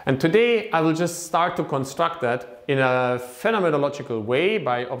 And today I will just start to construct that in a phenomenological way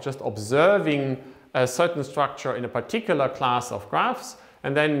by just observing a certain structure in a particular class of graphs.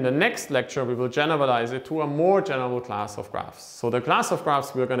 And then in the next lecture we will generalize it to a more general class of graphs. So the class of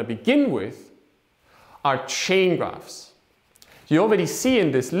graphs we're going to begin with are chain graphs. You already see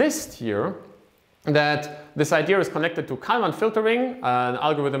in this list here that this idea is connected to Kalman filtering, an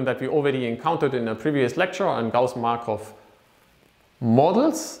algorithm that we already encountered in a previous lecture on Gauss-Markov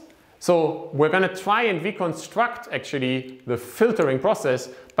models. So we're going to try and reconstruct actually the filtering process,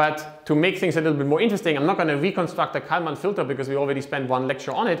 but to make things a little bit more interesting, I'm not going to reconstruct the Kalman filter because we already spent one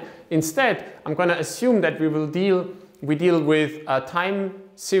lecture on it. Instead, I'm going to assume that we deal with a time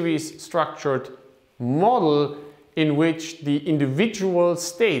series structured model in which the individual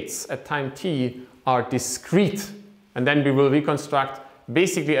states at time t are discrete, and then we will reconstruct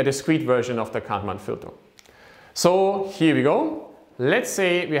basically a discrete version of the Kalman filter. So here we go. Let's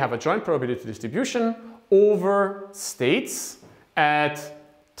say we have a joint probability distribution over states at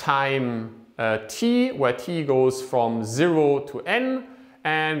time t, where t goes from 0 to n,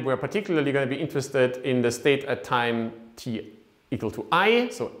 and we're particularly going to be interested in the state at time t equal to I,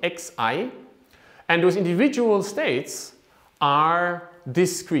 so xi. And those individual states are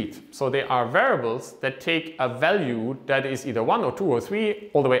discrete. So they are variables that take a value that is either 1 or 2 or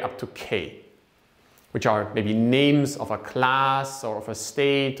 3 all the way up to k, which are maybe names of a class or of a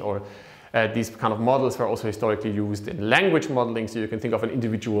state, or these kind of models were also historically used in language modeling. So you can think of an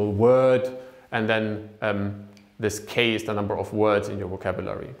individual word, and then this k is the number of words in your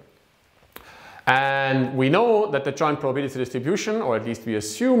vocabulary. And we know that the joint probability distribution, or at least we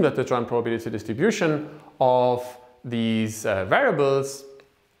assume that the joint probability distribution of these variables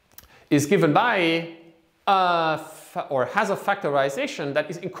is given by or has a factorization that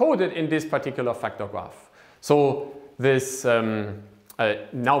is encoded in this particular factor graph. So this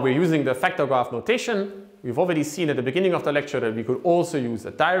now we're using the factor graph notation. We've already seen at the beginning of the lecture that we could also use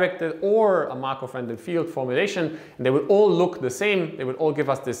a directed or a Markov random field formulation, and they will all look the same. They will all give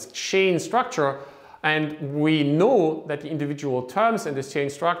us this chain structure, and we know that the individual terms in this chain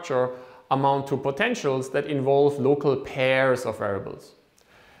structure amount to potentials that involve local pairs of variables.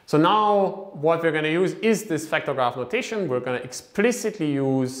 So now what we're going to use is this factor graph notation. We're going to explicitly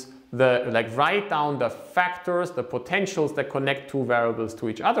use write down the factors, the potentials that connect two variables to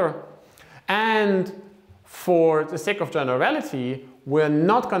each other. And for the sake of generality, we're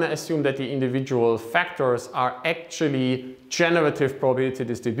not going to assume that the individual factors are actually generative probability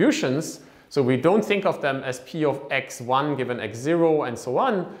distributions. So we don't think of them as p of x1 given x0 and so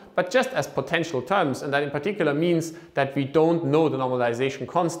on, but just as potential terms. And that in particular means that we don't know the normalization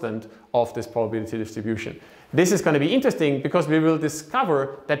constant of this probability distribution. This is going to be interesting because we will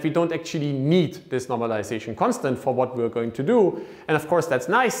discover that we don't actually need this normalization constant for what we're going to do. And of course that's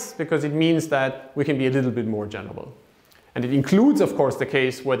nice because it means that we can be a little bit more general. And it includes, of course, the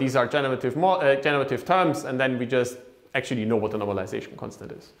case where these are generative terms, and then we just actually know what the normalization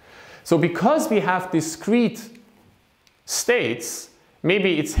constant is. So because we have discrete states,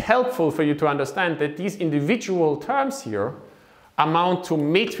 maybe it's helpful for you to understand that these individual terms here amount to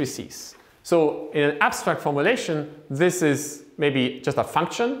matrices. So in an abstract formulation, this is maybe just a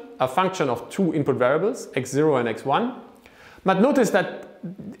function of two input variables, x0 and x1. But notice that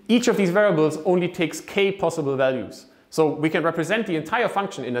each of these variables only takes k possible values. So we can represent the entire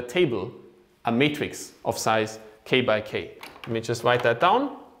function in a table, a matrix of size k by k. Let me just write that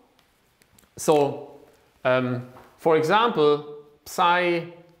down. So, for example,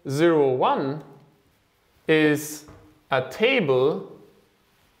 psi 0, 1 is a table.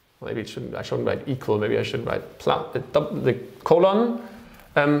 Maybe I shouldn't write equal. Maybe I should write the colon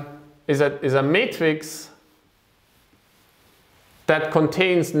is a matrix that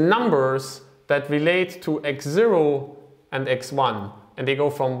contains numbers that relate to x0 and x1, and they go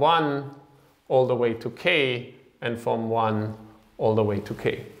from 1 all the way to k, and from 1 all the way to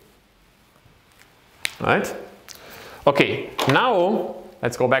k. Right? Okay, now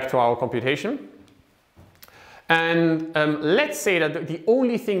let's go back to our computation. And let's say that the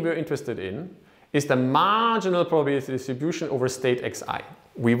only thing we're interested in is the marginal probability distribution over state xi.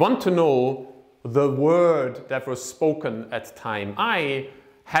 We want to know the word that was spoken at time I,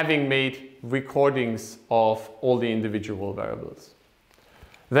 having made recordings of all the individual variables.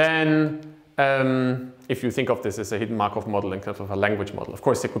 Then if you think of this as a hidden Markov model in terms of a language model, of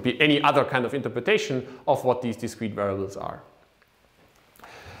course there could be any other kind of interpretation of what these discrete variables are.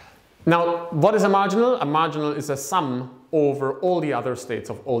 Now, what is a marginal? A marginal is a sum over all the other states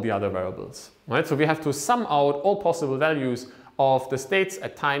of all the other variables. Right? So we have to sum out all possible values of the states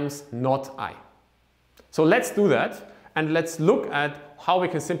at times not I. So let's do that, and let's look at how we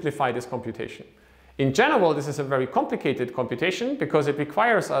can simplify this computation. In general, this is a very complicated computation because it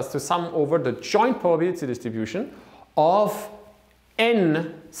requires us to sum over the joint probability distribution of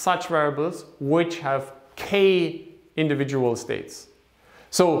n such variables which have k individual states.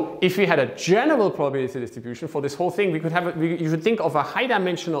 So if we had a general probability distribution for this whole thing, we could have you should think of a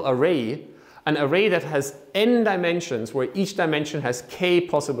high-dimensional array, an array that has n dimensions where each dimension has k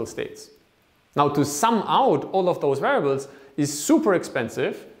possible states. Now, to sum out all of those variables, is super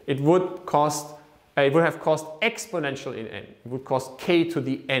expensive. It would have cost exponential in n. It would cost k to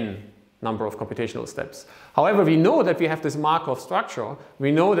the n number of computational steps. However, we know that we have this Markov structure.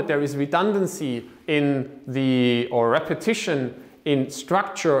 We know that there is redundancy in the, or repetition in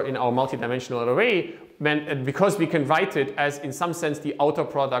structure in our multidimensional array because we can write it as, in some sense, the outer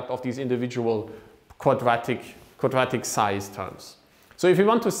product of these individual quadratic size terms. So if we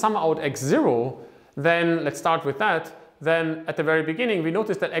want to sum out x0, then let's start with that. Then at the very beginning, we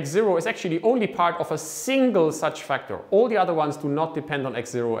notice that x0 is actually only part of a single such factor. All the other ones do not depend on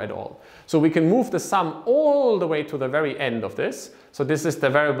x0 at all. So we can move the sum all the way to the very end of this. So this is the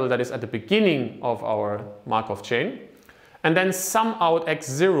variable that is at the beginning of our Markov chain. And then sum out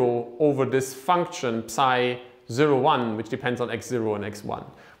x0 over this function psi01, which depends on x0 and x1.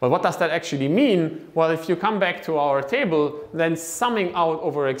 Well, what does that actually mean? Well, if you come back to our table, then summing out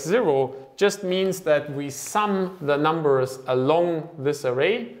over x0 just means that we sum the numbers along this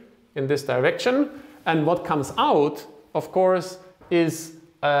array in this direction. And what comes out, of course, is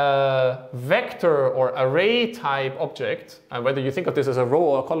a vector or array type object. And whether you think of this as a row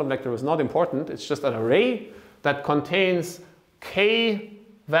or a column vector is not important. It's just an array that contains k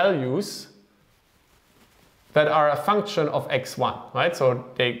values that are a function of x1, right? So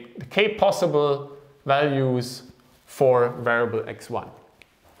the k possible values for variable x1.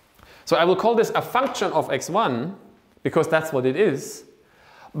 So I will call this a function of x1 because that's what it is.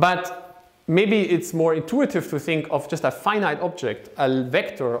 But maybe it's more intuitive to think of just a finite object, a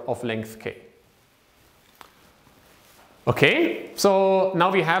vector of length k. Okay, so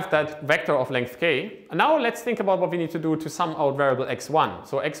now we have that vector of length k. And now let's think about what we need to do to sum out variable x1.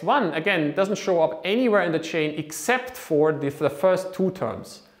 So x1, again, doesn't show up anywhere in the chain except for the first two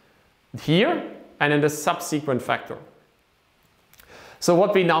terms. Here and in the subsequent factor. So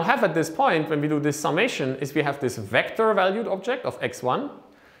what we now have at this point when we do this summation is we have this vector valued object of x1.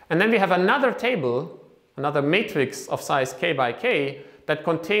 And then we have another table, another matrix of size k by k that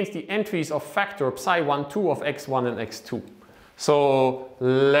contains the entries of factor psi12 of x1 and x2. So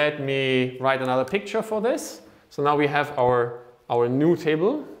let me write another picture for this. So now we have our new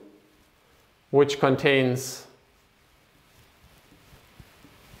table, which contains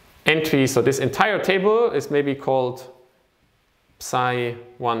entries. So this entire table is maybe called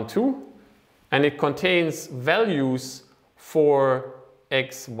psi12, and it contains values for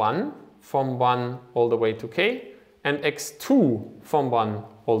x1 from 1 all the way to k, and x2 from 1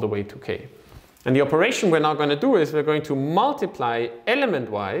 all the way to k. And the operation we're now going to do is we're going to multiply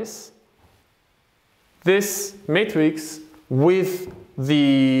element-wise this matrix with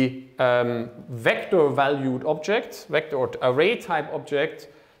the vector-valued object, vector or array type object,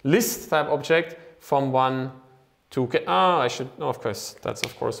 list type object from 1 to k. I should, no, of course, that's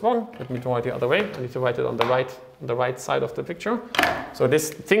of course wrong. Let me draw it the other way. I need to write it on the right side of the picture. So this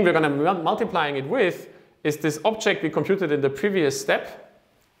thing we're going to be multiplying it with is this object we computed in the previous step,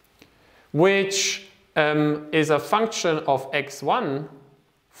 which is a function of x1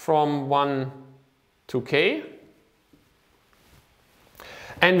 from 1 to k.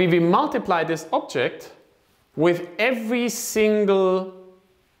 And we will multiply this object with every single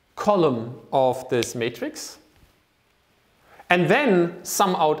column of this matrix, and then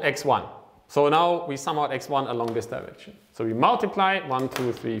sum out x1. So now we sum out x1 along this direction. So we multiply 1,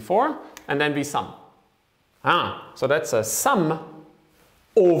 2, 3, 4, and then we sum. So that's a sum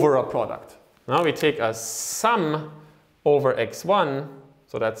over a product. Now we take a sum over x1,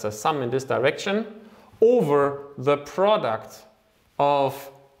 so that's a sum in this direction, over the product of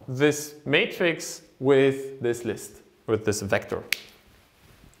this matrix with this list, with this vector.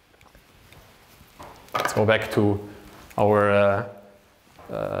 Let's go back to our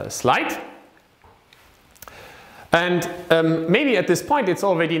slide. And maybe at this point it's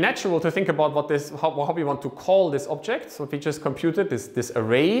already natural to think about what this, how we want to call this object. So we just computed this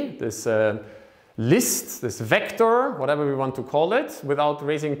array, this list, this vector, whatever we want to call it, without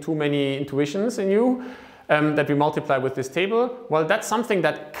raising too many intuitions in you, that we multiply with this table. Well, that's something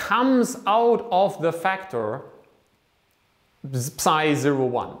that comes out of the factor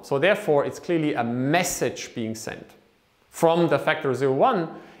psi01. So therefore it's clearly a message being sent from the factor 01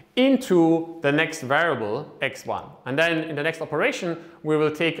 into the next variable x1. And then in the next operation we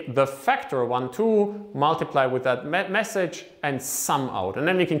will take the factor 1, 2, multiply with that message and sum out. And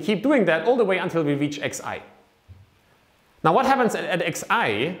then we can keep doing that all the way until we reach xi. Now what happens at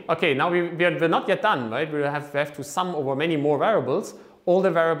xi? Okay, now we're not yet done, right? We have to sum over many more variables, all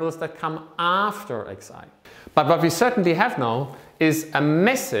the variables that come after xi. But what we certainly have now is a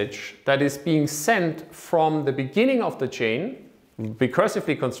message that is being sent from the beginning of the chain,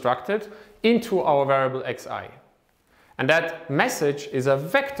 recursively constructed, into our variable xi. And that message is a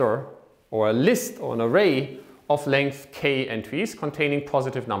vector or a list or an array of length k entries containing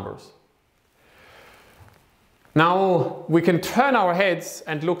positive numbers. Now we can turn our heads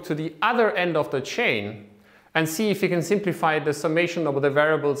and look to the other end of the chain and see if we can simplify the summation of the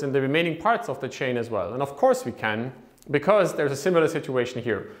variables in the remaining parts of the chain as well. And of course we can, because there's a similar situation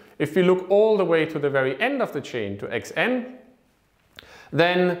here. If we look all the way to the very end of the chain, to xn,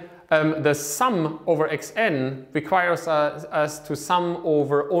 then the sum over xn requires us to sum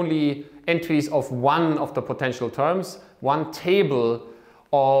over only entries of one of the potential terms, one table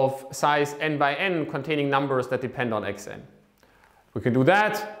of size n by n containing numbers that depend on xn. We can do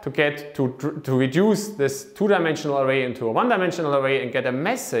that to reduce this two-dimensional array into a one-dimensional array and get a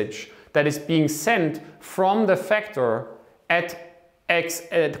message that is being sent from the factor at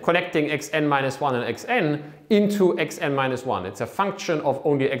connecting xn minus 1 and xn into xn minus 1. It's a function of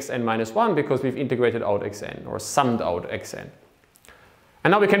only xn minus 1 because we've integrated out xn or summed out xn.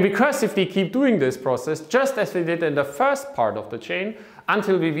 And now we can recursively keep doing this process just as we did in the first part of the chain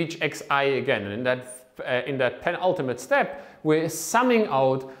until we reach xi again. And in that penultimate step, we're summing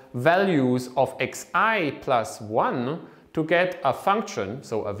out values of xi plus 1 to get a function,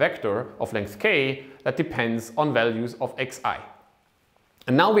 so a vector of length k, that depends on values of xi.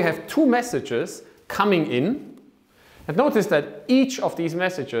 And now we have two messages coming in. And notice that each of these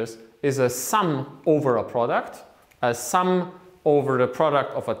messages is a sum over a product, a sum over the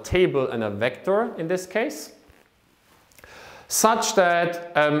product of a table and a vector in this case, such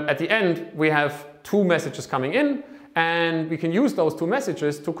that at the end we have two messages coming in, and we can use those two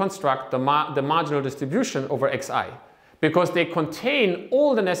messages to construct the marginal distribution over xi, because they contain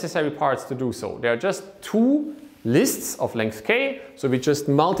all the necessary parts to do so. They are just two lists of length k, so we just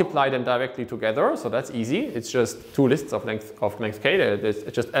multiply them directly together, so that's easy. It's just two lists of length k, it's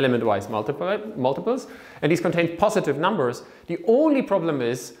just element-wise multiples, and these contain positive numbers. The only problem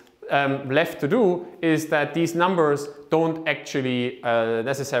is left to do is that these numbers don't actually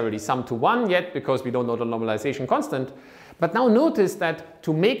necessarily sum to 1 yet, because we don't know the normalization constant. But now notice that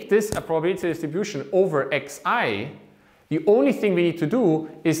to make this a probability distribution over xi, the only thing we need to do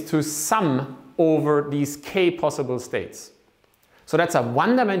is to sum over these k possible states. So that's a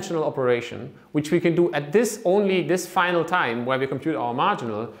one-dimensional operation which we can do at this final time where we compute our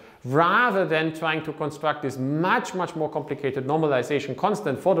marginal, rather than trying to construct this much more complicated normalization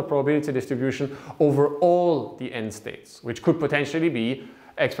constant for the probability distribution over all the n states, which could potentially be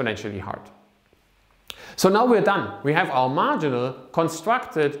exponentially hard. So now we're done. We have our marginal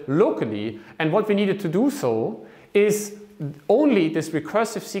constructed locally, and what we needed to do so is only this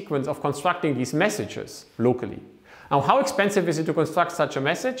recursive sequence of constructing these messages locally. Now, how expensive is it to construct such a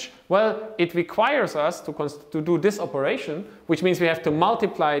message? Well, it requires us to do this operation, which means we have to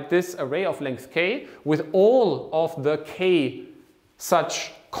multiply this array of length k with all of the k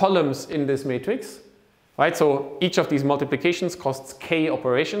such columns in this matrix. Right? So each of these multiplications costs k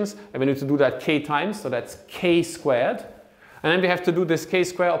operations, and we need to do that k times, so that's k squared. And then we have to do this k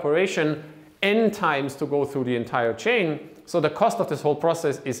square operation n times to go through the entire chain. So the cost of this whole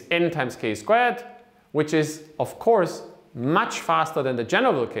process is n times k squared, which is, of course, much faster than the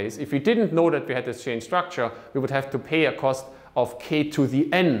general case. If we didn't know that we had this chain structure, we would have to pay a cost of k to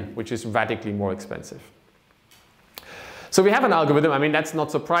the n, which is radically more expensive. So we have an algorithm. I mean, that's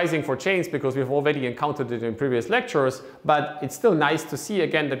not surprising for chains because we've already encountered it in previous lectures, but it's still nice to see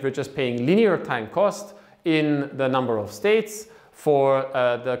again that we're just paying linear time cost in the number of states for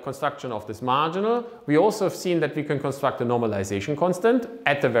the construction of this marginal. We also have seen that we can construct a normalization constant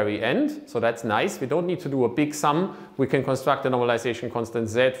at the very end, so that's nice. We don't need to do a big sum. We can construct a normalization constant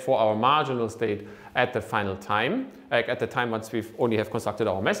z for our marginal state at the final time, at the time once we've only have constructed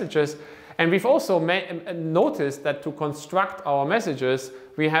our messages. And we've also noticed that to construct our messages,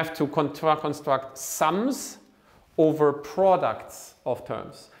 we have to construct sums over products of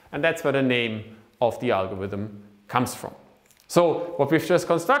terms. And that's where the name of the algorithm comes from. So what we've just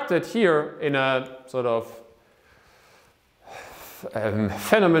constructed here in a sort of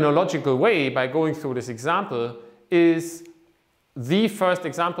phenomenological way by going through this example is the first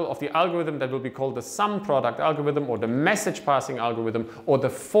example of the algorithm that will be called the sum product algorithm, or the message passing algorithm, or the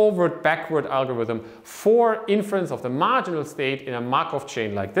forward-backward algorithm for inference of the marginal state in a Markov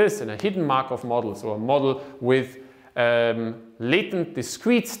chain like this, in a hidden Markov model, so a model with latent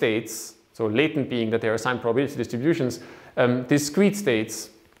discrete states, so latent being that they are assigned probability distributions, discrete states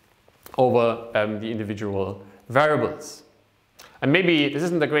over the individual variables. And maybe this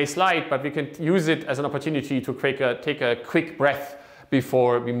isn't a great slide, but we can use it as an opportunity to take a quick breath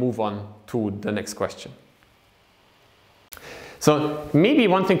before we move on to the next question. So maybe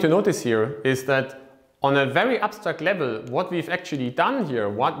one thing to notice here is that on a very abstract level, what we've actually done here,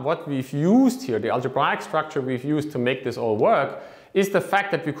 what we've used here, the algebraic structure we've used to make this all work, is the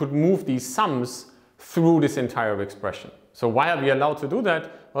fact that we could move these sums through this entire expression. So why are we allowed to do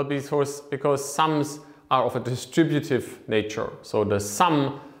that? Well, because sums are of a distributive nature. So the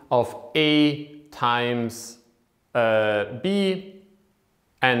sum of A times B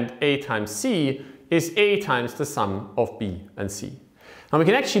and A times C is A times the sum of B and C. Now we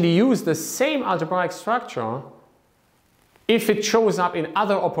can actually use the same algebraic structure if it shows up in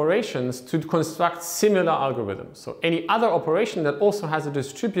other operations to construct similar algorithms. So any other operation that also has a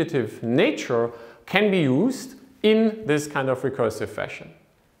distributive nature can be used in this kind of recursive fashion.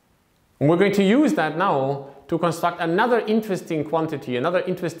 And we're going to use that now to construct another interesting quantity, another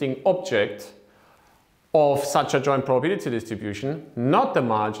interesting object of such a joint probability distribution, not the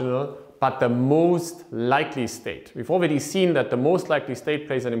marginal, but the most likely state. We've already seen that the most likely state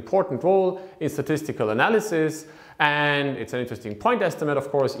plays an important role in statistical analysis, and it's an interesting point estimate,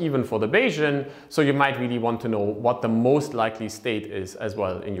 of course, even for the Bayesian, so you might really want to know what the most likely state is as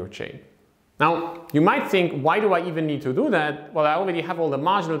well in your chain. Now, you might think, why do I even need to do that? Well, I already have all the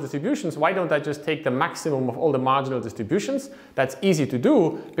marginal distributions. Why don't I just take the maximum of all the marginal distributions? That's easy to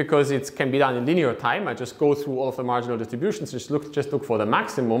do because it can be done in linear time. I just go through all of the marginal distributions, just look for the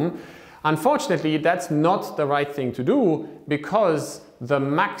maximum. Unfortunately, that's not the right thing to do because the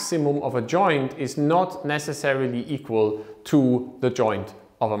maximum of a joint is not necessarily equal to the joint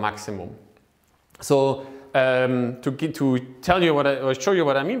of a maximum. So to tell you or show you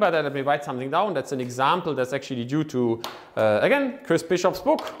what I mean by that, let me write something down. That's an example that's actually due to, again, Chris Bishop's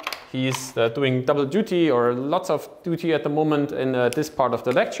book. He's doing double duty or lots of duty at the moment in this part of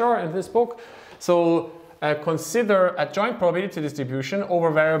the lecture in this book. So consider a joint probability distribution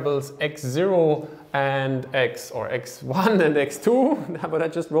over variables x0 and x1 and x2, what I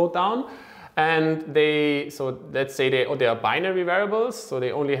just wrote down. And so let's say they are binary variables, so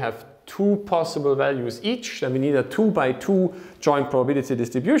they only have two possible values each. Then we need a 2 by 2 joint probability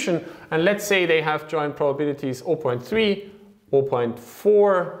distribution. And let's say they have joint probabilities 0.3,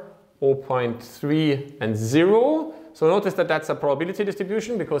 0.4, 0.3, and 0. So notice that that's a probability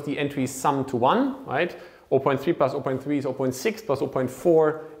distribution because the entries sum to 1, right? 0.3 plus 0.3 is 0.6 plus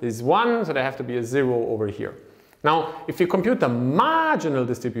 0.4 is 1, so there have to be a 0 over here. Now, if you compute the marginal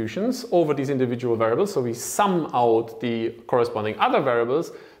distributions over these individual variables, so we sum out the corresponding other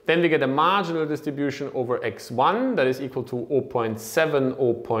variables, then we get a marginal distribution over x1 that is equal to 0.7,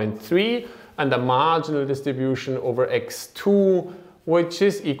 0.3, and a marginal distribution over x2 which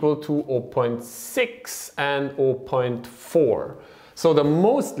is equal to 0.6 and 0.4. So the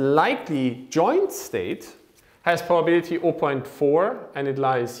most likely joint state has probability 0.4 and it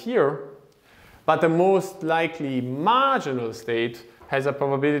lies here, but the most likely marginal state has a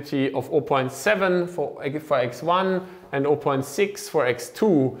probability of 0.7 for x1 and 0.6 for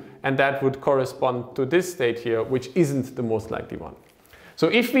x2, and that would correspond to this state here, which isn't the most likely one. So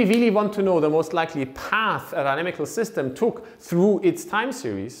if we really want to know the most likely path a dynamical system took through its time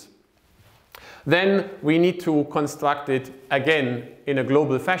series, then we need to construct it again in a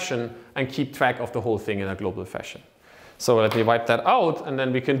global fashion and keep track of the whole thing in a global fashion. So let me wipe that out, and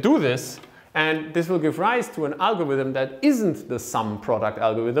then we can do this. And this will give rise to an algorithm that isn't the sum product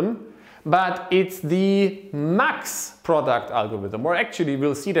algorithm, but it's the max product algorithm. Or actually,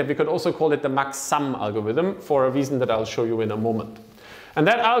 we'll see that we could also call it the max sum algorithm for a reason that I'll show you in a moment. And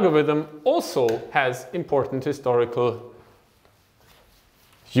that algorithm also has important historical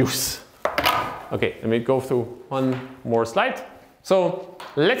use. Okay, let me go through one more slide. So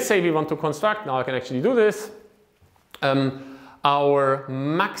let's say we want to construct, now I can actually do this, our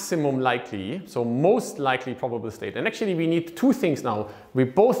maximum likely, so most likely probable state. And actually we need two things now. We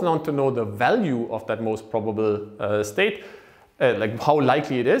both want to know the value of that most probable state, like how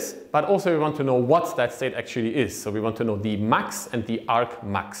likely it is, but also we want to know what that state actually is. So we want to know the max and the arc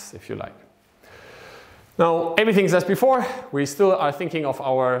max, if you like. Now everything's as before. We still are thinking of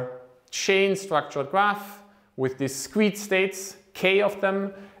our chain structured graph with discrete states, k of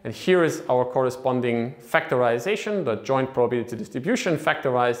them. And here is our corresponding factorization, the joint probability distribution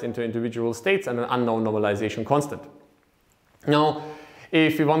factorized into individual states and an unknown normalization constant. Now,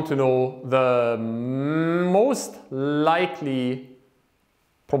 if we want to know the most likely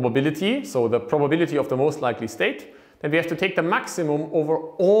probability, so the probability of the most likely state, then we have to take the maximum over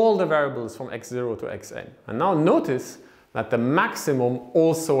all the variables from x0 to xn. And now notice that the maximum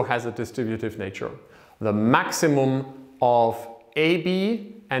also has a distributive nature. The maximum of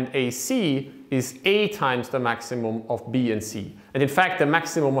AB and AC is A times the maximum of B and C. And in fact, the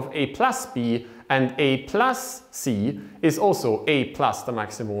maximum of A plus B and A plus C is also A plus the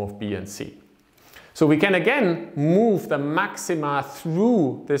maximum of B and C. So we can again move the maxima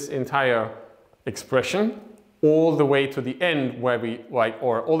through this entire expression all the way to the end where we,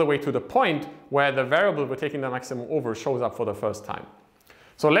 or all the way to the point where the variable we're taking the maximum over shows up for the first time.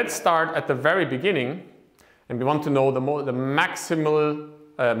 So let's start at the very beginning, and we want to know the maximal,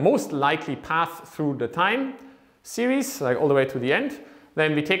 most likely path through the time series, like all the way to the end.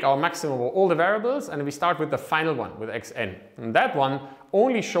 Then we take our maximum of all the variables and we start with the final one, with xn. And that one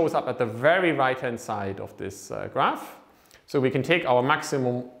only shows up at the very right-hand side of this graph. So we can take our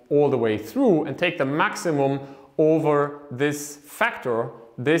maximum all the way through and take the maximum over this factor,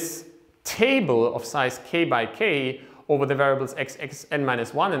 this table of size k by k over the variables xn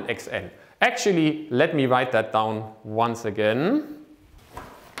minus 1 and xn. Actually, let me write that down once again.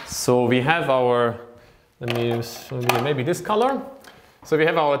 So we have our, let me use maybe this color. So we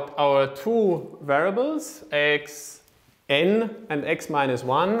have our two variables, xn and x minus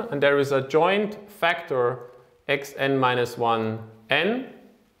 1, and there is a joint factor xn minus 1 n.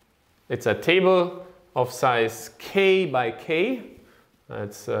 It's a table of size k by k.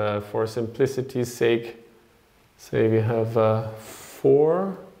 That's for simplicity's sake, say we have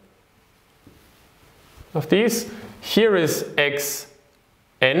 4 of these. Here is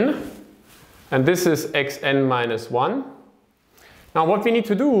xn, and this is xn minus 1. Now what we need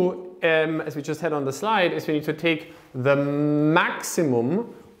to do, as we just had on the slide, is we need to take the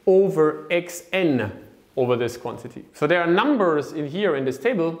maximum over xn over this quantity. So there are numbers in here in this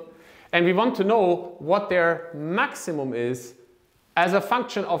table, and we want to know what their maximum is as a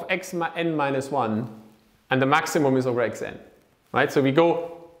function of xn minus 1, and the maximum is over xn. Right? So we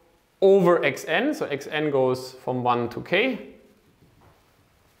go over xn, so xn goes from 1 to k,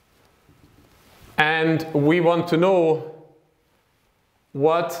 and we want to know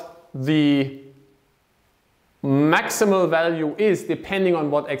what the maximal value is depending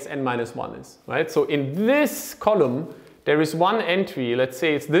on what xn minus 1 is, right? So in this column, there is one entry, let's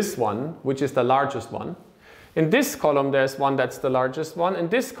say it's this one, which is the largest one. In this column, there's one that's the largest one. In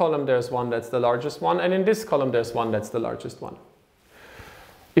this column, there's one that's the largest one. And in this column, there's one that's the largest one.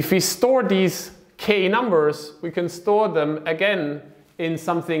 If we store these k numbers, we can store them again in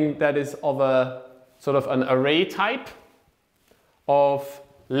something that is of a sort of an array type of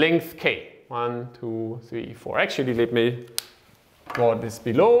length k. 1, 2, 3, 4. Actually, let me draw this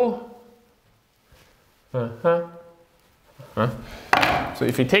below. So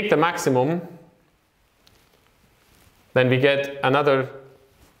if we take the maximum, then we get another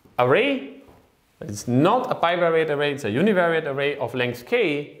array. It's not a bivariate array, it's a univariate array of length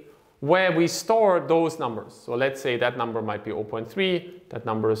k, where we store those numbers. So let's say that number might be 0.3, that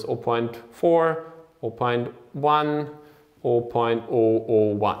number is 0.4, 0.1,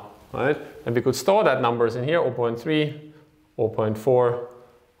 0.001, right? And we could store that numbers in here, 0.3, 0.4,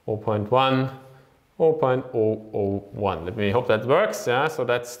 0.1, 0.001. Let me hope that works, yeah? So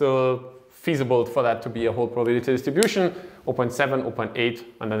that's still feasible for that to be a whole probability distribution, 0.7, 0.8,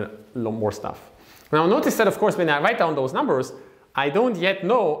 and then a lot more stuff. Now notice that, of course, when I write down those numbers, I don't yet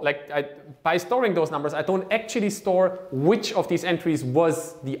know, by storing those numbers, I don't actually store which of these entries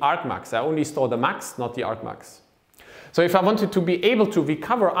was the argmax. I only store the max, not the argmax. So if I wanted to be able to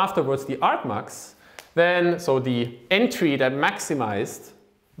recover afterwards the argmax, then, so the entry that maximized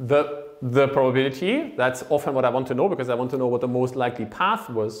the probability, that's often what I want to know because I want to know what the most likely path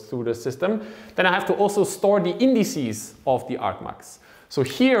was through the system, then I have to also store the indices of the argmax. So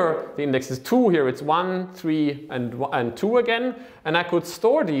here the index is 2, here it's 1, 3, and 2 again, and I could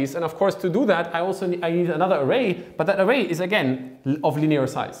store these, and of course to do that I need another array, but that array is again of linear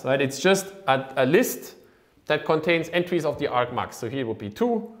size, right? It's just a list that contains entries of the argmax. So here would be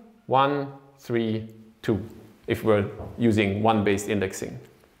 2, 1, 3, 2, if we're using one-based indexing.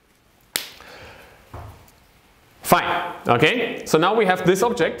 Fine, okay, so now we have this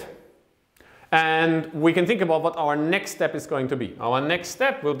object, and we can think about what our next step is going to be. Our next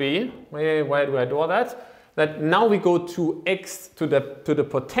step will be, where do I draw that? That now we go to the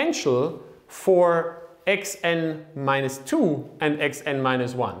potential for xn minus 2 and xn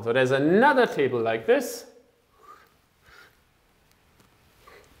minus 1. So there's another table like this.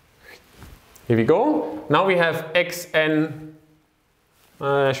 Here we go. Now we have xn,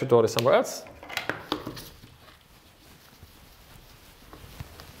 I should draw this somewhere else.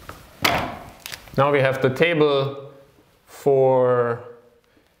 Now we have the table for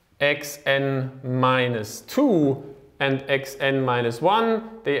xn minus 2 and xn minus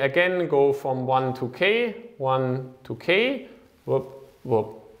 1. They again go from 1 to k, 1 to k, whoop,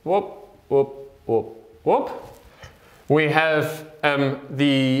 whoop, whoop, whoop, whoop, whoop. We have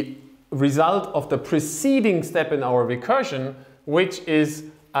the result of the preceding step in our recursion, which is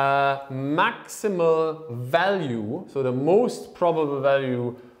a maximal value, so the most probable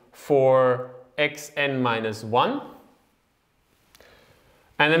value for xn minus 1.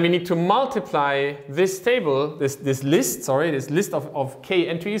 And then we need to multiply this table, this list of k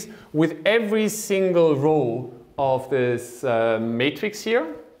entries with every single row of this matrix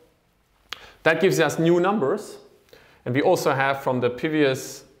here. That gives us new numbers. And we also have from the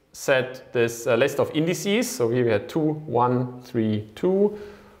previous set this list of indices. So here we had 2, 1, 3, 2,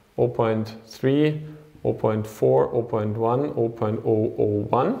 0.3, 0.4, 0.1,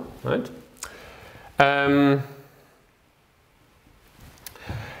 0.001, right?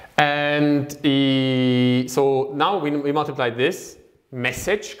 So now we multiply this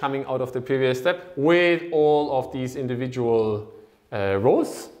message coming out of the previous step with all of these individual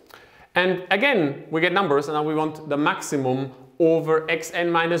rows. And again, we get numbers, and now we want the maximum over xn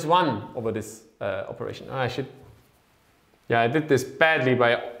minus 1 over this operation. I did this badly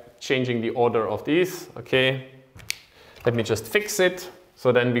by changing the order of these. Okay, let me just fix it.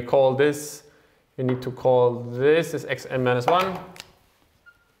 So then we call this, we need to call this is xn minus 1.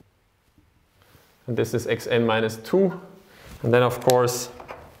 And this is xn minus 2. And then, of course,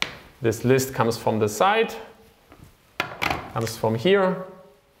 this list comes from the side, comes from here.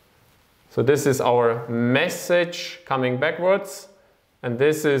 So this is our message coming backwards. And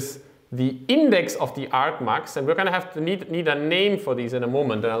this is the index of the argmax. And we're going to have to need a name for these in a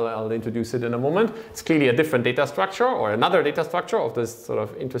moment. I'll introduce it in a moment. It's clearly a different data structure or another data structure of this sort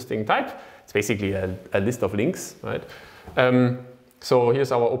of interesting type. It's basically a list of links, right? So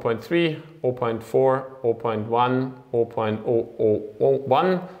here's our 0.3, 0.4, 0.1,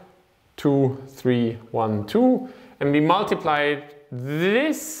 0.001, 2, 3, 1, 2. And we multiplied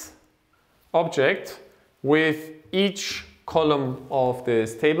this object with each column of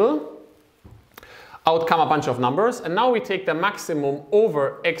this table. Out come a bunch of numbers. And now we take the maximum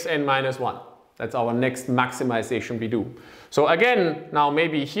over xn minus 1. That's our next maximization we do. So again, now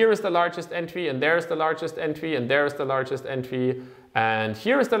maybe here is the largest entry, and there is the largest entry, and there is the largest entry. And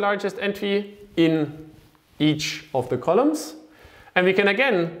here is the largest entry in each of the columns. And we can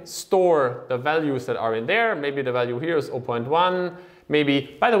again store the values that are in there. Maybe the value here is 0.1.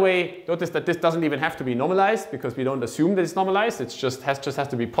 Maybe, by the way, notice that this doesn't even have to be normalized because we don't assume that it's normalized. It just has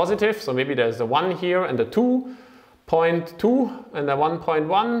to be positive. So maybe there's a 1 here and a 2.2 and a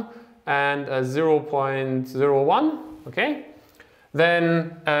 1.1 and a 0.01. Okay.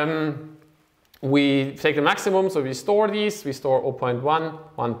 Then we take the maximum, so we store these. We store 0.1,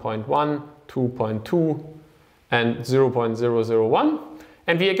 1.1, 2.2, and 0.001.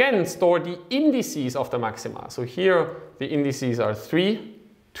 And we again store the indices of the maxima. So here the indices are 3,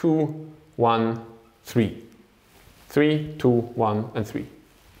 2, 1, 3. 3, 2, 1, and 3.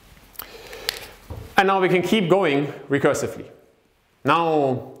 And now we can keep going recursively.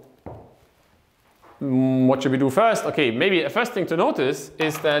 Now, what should we do first? Okay, maybe the first thing to notice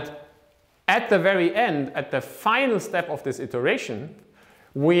is that at the very end, at the final step of this iteration,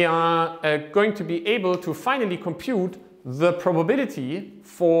 we are going to be able to finally compute the probability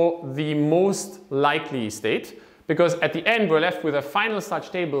for the most likely state, because at the end we're left with a final such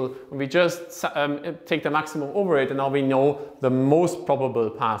table and we just take the maximum over it, and now we know the most probable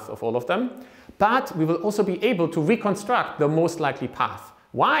path of all of them. But we will also be able to reconstruct the most likely path.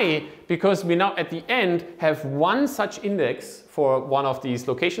 Why? Because we now at the end have one such index for one of these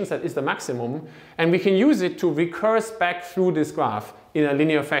locations that is the maximum, and we can use it to recurse back through this graph in a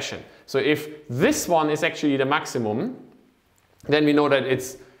linear fashion. So if this one is actually the maximum, then we know that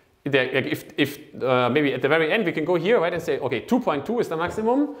it's, maybe at the very end we can go here, right, and say, okay, 2.2 is the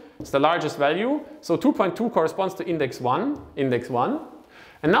maximum, it's the largest value, so 2.2 corresponds to index 1.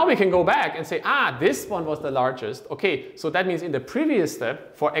 And now we can go back and say, this one was the largest. Okay, so that means in the previous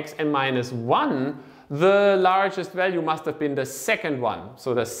step, for xn minus 1, the largest value must have been the second one.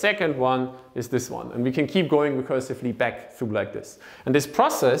 So the second one is this one. And we can keep going recursively back through like this. And this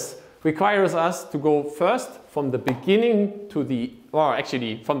process requires us to go first from the beginning to the, or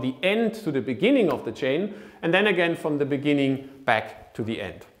actually from the end to the beginning of the chain, and then again from the beginning back to the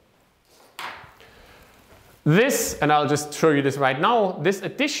end. This, and I'll just show you this right now, this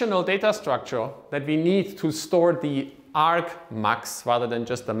additional data structure that we need to store the argmax rather than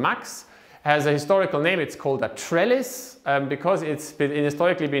just the max has a historical name. It's called a trellis because it's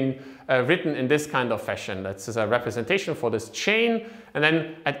historically been written in this kind of fashion. That's a representation for this chain, and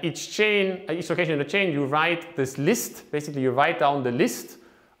then at each location in the chain you write this list. Basically you write down the list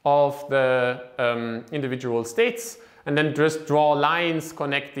of the individual states, and then just draw lines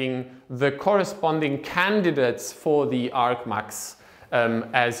connecting the corresponding candidates for the argmax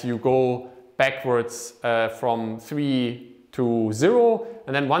as you go backwards from 3 to 0.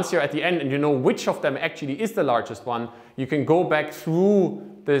 And then once you're at the end and you know which of them actually is the largest one, you can go back through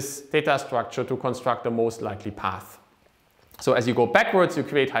this data structure to construct the most likely path. So as you go backwards, you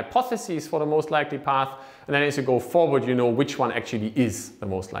create hypotheses for the most likely path. And then as you go forward, you know which one actually is the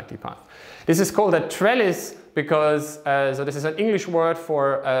most likely path. This is called a trellis because, so this is an English word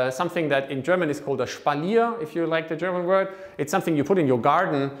for something that in German is called a Spalier, if you like the German word. It's something you put in your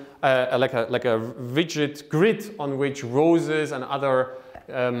garden, like a rigid grid on which roses and other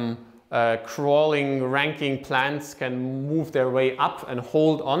crawling, ranking plants can move their way up and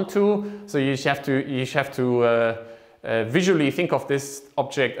hold onto. So you have to visually think of this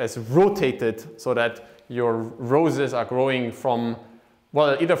object as rotated so that your roses are growing from,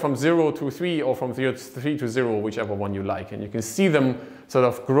 well, either from 0 to 3 or from 3 to 0, whichever one you like. And you can see them sort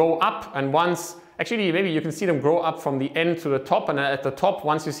of grow up, and once, actually maybe you can see them grow up from the end to the top, and at the top,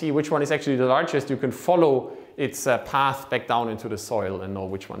 once you see which one is actually the largest, you can follow its path back down into the soil and know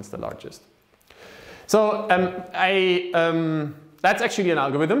which one's the largest. So that's actually an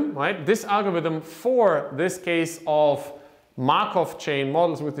algorithm, right? This algorithm for this case of Markov chain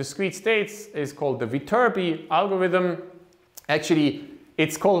models with discrete states is called the Viterbi algorithm. Actually,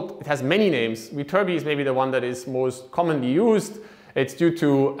 it has many names. Viterbi is maybe the one that is most commonly used. It's due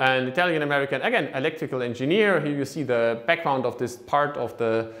to an Italian-American, again, electrical engineer. Here you see the background of this part of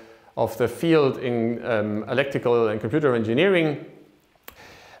the field in electrical and computer engineering.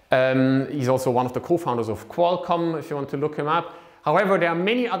 He's also one of the co-founders of Qualcomm, if you want to look him up. However, there are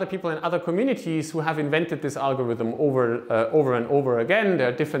many other people in other communities who have invented this algorithm over and over again. There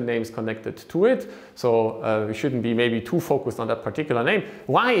are different names connected to it, so we shouldn't be maybe too focused on that particular name.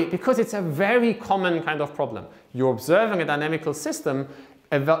 Why? Because it's a very common kind of problem. You're observing a dynamical system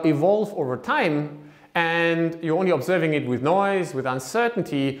evolve over time, and you're only observing it with noise, with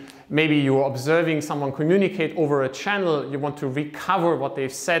uncertainty. Maybe you're observing someone communicate over a channel. You want to recover what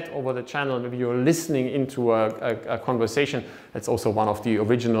they've said over the channel. Maybe you're listening into a conversation. That's also one of the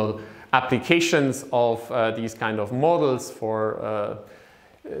original applications of these kind of models for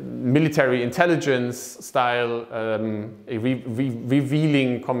military intelligence style,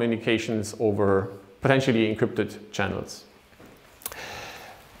 revealing communications over potentially encrypted channels.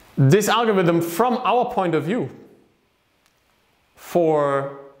 This algorithm, from our point of view,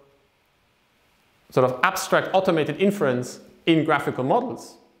 for sort of abstract automated inference in graphical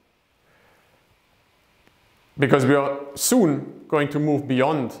models, because we are soon going to move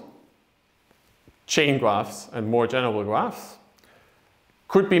beyond chain graphs and more general graphs,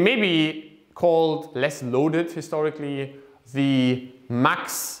 could be maybe called, less loaded historically, the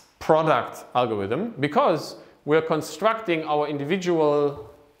max product algorithm, because we're constructing our individual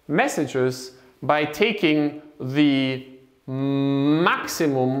messages by taking the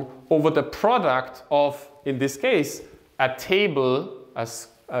maximum over the product of, in this case, a table,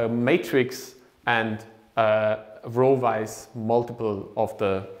 a matrix, and a row-wise multiple of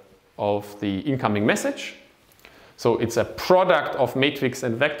the incoming message. So it's a product of matrix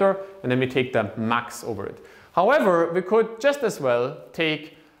and vector, and then we take the max over it. However, we could just as well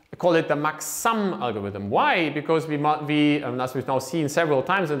call it the max sum algorithm. Why? Because as we've now seen several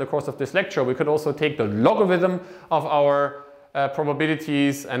times in the course of this lecture, we could also take the logarithm of our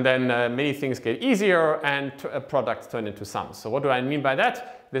probabilities, and then many things get easier and products turn into sums. So what do I mean by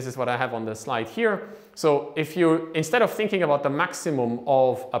that? This is what I have on the slide here. So if you, instead of thinking about the maximum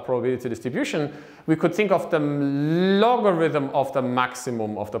of a probability distribution, we could think of the logarithm of the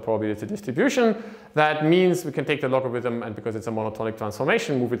maximum of the probability distribution. That means we can take the logarithm, and because it's a monotonic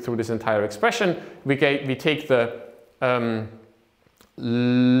transformation, move it through this entire expression. We take the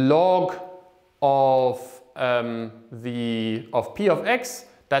log of p of x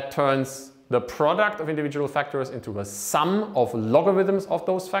that turns the product of individual factors into a sum of logarithms of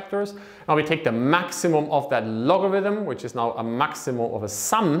those factors. Now we take the maximum of that logarithm, which is now a maximum of a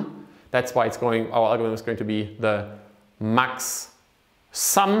sum. That's why our algorithm is going to be the max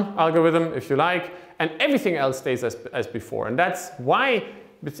sum algorithm, if you like, and everything else stays as before. And that's why,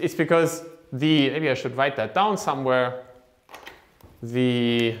 it's because maybe I should write that down somewhere. I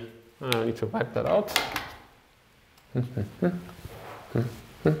need to wipe that out.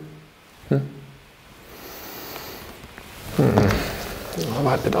 I'll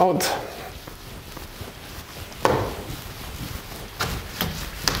wipe it out.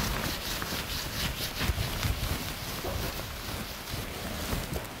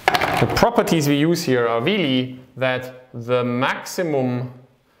 The properties we use here are really that the maximum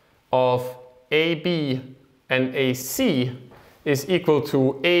of AB and AC is equal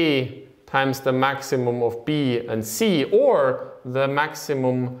to A times the maximum of B and C, or the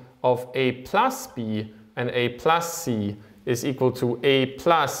maximum of A plus B and A plus C is equal to A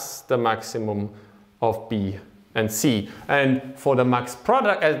plus the maximum of B and C. And for the max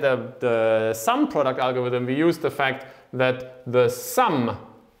product, the sum product algorithm, we use the fact that the sum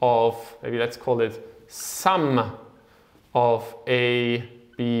of, maybe let's call it sum of A,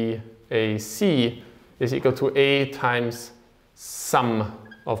 B, A, C is equal to A times sum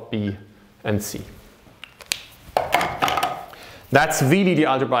of B and C. That's really the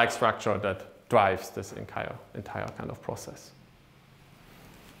algebraic structure that drives this entire kind of process.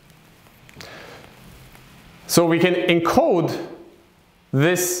 So we can encode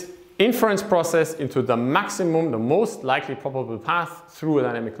this inference process into the maximum, the most likely probable path through a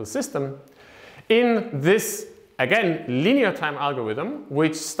dynamical system in this, again, linear time algorithm,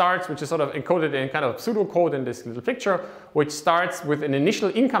 which is sort of encoded in kind of pseudocode in this little picture, which starts with an initial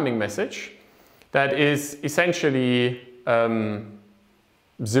incoming message that is essentially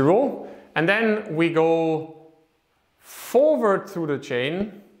 0, and then we go forward through the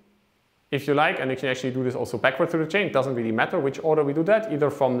chain, if you like, and you can actually do this also backward through the chain. It doesn't really matter which order we do that, either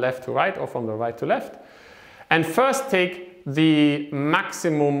from left to right or from the right to left. And first take the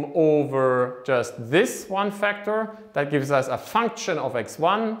maximum over just this one factor. That gives us a function of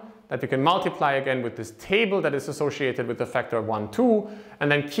x1 that we can multiply again with this table that is associated with the factor 1, 2,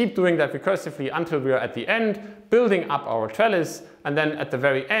 and then keep doing that recursively until we are at the end, building up our trellis, and then at the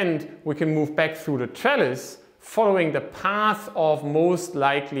very end we can move back through the trellis following the path of most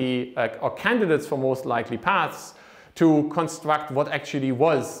likely, or candidates for most likely paths, to construct what actually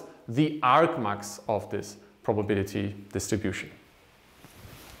was the argmax of this probability distribution.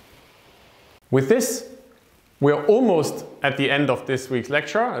 With this, we're almost at the end of this week's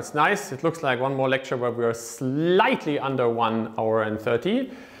lecture. It's nice. It looks like one more lecture where we are slightly under 1 hour and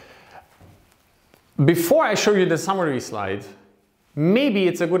 30. Before I show you the summary slide, maybe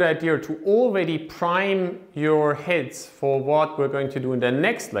it's a good idea to already prime your heads for what we're going to do in the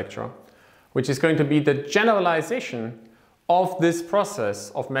next lecture, which is going to be the generalization of this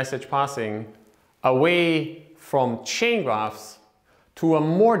process of message passing away from chain graphs to a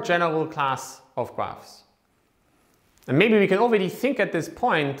more general class of graphs. And maybe we can already think at this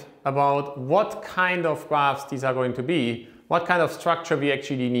point about what kind of graphs these are going to be, what kind of structure we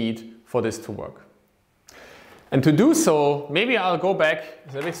actually need for this to work. And to do so, maybe I'll go back.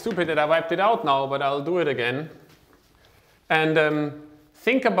 It's a bit stupid that I wiped it out now, but I'll do it again. And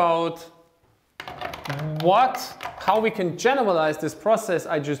think about how we can generalize this process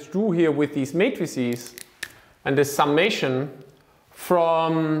I just drew here with these matrices and this summation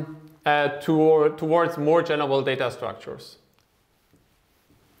from towards more general data structures.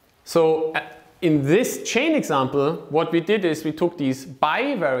 So in this chain example, what we did is we took these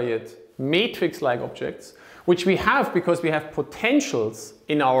bivariate matrix-like objects, which we have because we have potentials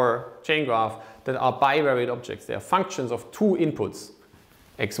in our chain graph that are bivariate objects. They are functions of two inputs,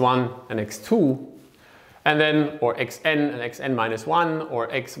 x1 and x2, and then, or xn and xn minus 1, or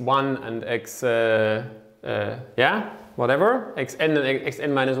x1 and x, whatever, xn and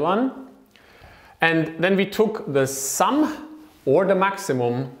xn minus 1. And then we took the sum or the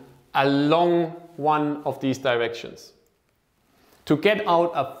maximum along one of these directions to get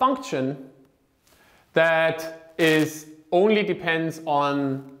out a function that only depends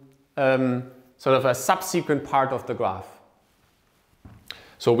on sort of a subsequent part of the graph.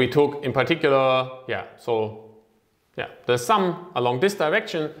 So we took in particular, the sum along this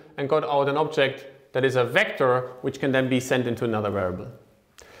direction and got out an object that is a vector which can then be sent into another variable.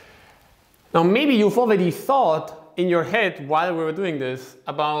 Now maybe you've already thought in your head while we were doing this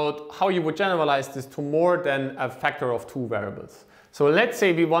about how you would generalize this to more than a factor of two variables. So let's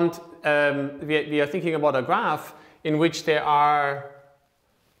say we want, we are thinking about a graph in which there are,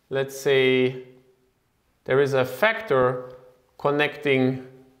 let's say, there is a factor connecting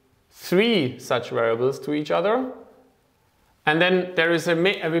 3 such variables to each other. And then there is a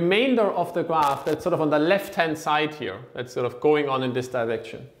remainder of the graph that's sort of on the left-hand side here, that's sort of going on in this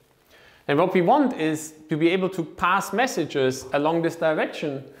direction. And what we want is to be able to pass messages along this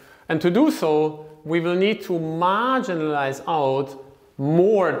direction. And to do so, we will need to marginalize out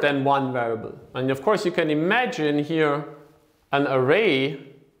more than one variable. And of course, you can imagine here an array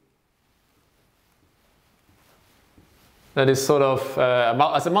that is sort of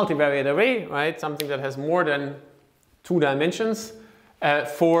as a multivariate array, right? Something that has more than 2 dimensions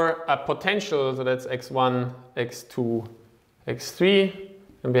for a potential. So that's x1, x2, x3.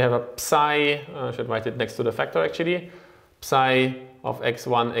 And we have a psi, I should write it next to the factor actually, psi of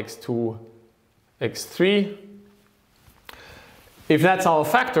x1, x2, x3. If that's our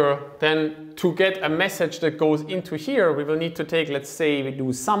factor, then to get a message that goes into here, we will need to take, let's say we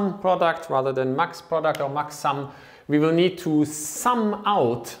do sum product rather than max product or max sum. we will need to sum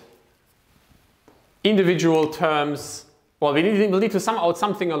out individual terms. Well, we'll need to sum out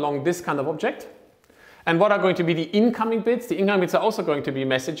something along this kind of object. And what are going to be the incoming bits? The incoming bits are also going to be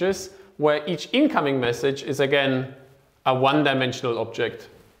messages, where each incoming message is again a one-dimensional object,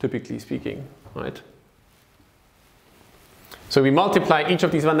 typically speaking, right? So we multiply each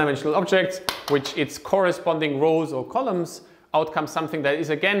of these one-dimensional objects, which its corresponding rows or columns, out comes something that is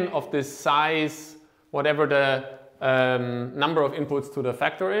again of this size, whatever the number of inputs to the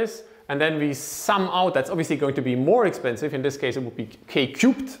factor is. And then we sum out, that's obviously going to be more expensive. In this case, it would be k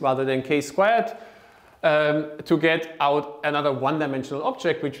cubed rather than k squared, to get out another one-dimensional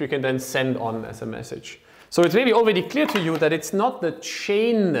object, which we can then send on as a message. So it's maybe already clear to you that it's not the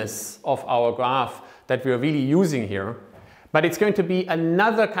chainness of our graph that we are really using here, but it's going to be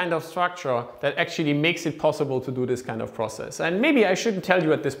another kind of structure that actually makes it possible to do this kind of process. And maybe I shouldn't tell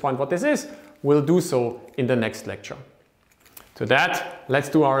you at this point what this is. We'll do so in the next lecture. To that, let's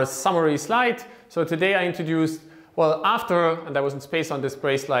do our summary slide. So today I introduced, well, after, and there wasn't space on this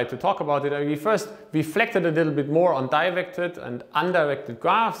gray slide to talk about it, we first reflected a little bit more on directed and undirected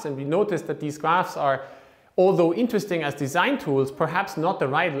graphs, and we noticed that these graphs are, although interesting as design tools, perhaps not the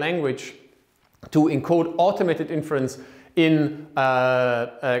right language to encode automated inference in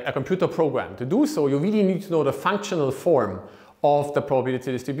a computer program. To do so, you really need to know the functional form of the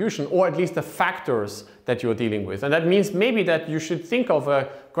probability distribution, or at least the factors that you're dealing with. And that means maybe that you should think of a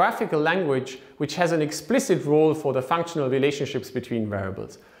graphical language which has an explicit role for the functional relationships between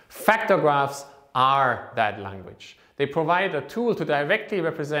variables. Factor graphs are that language. They provide a tool to directly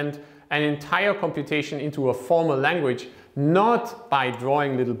represent an entire computation into a formal language, not by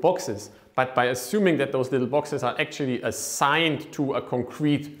drawing little boxes, but by assuming that those little boxes are actually assigned to a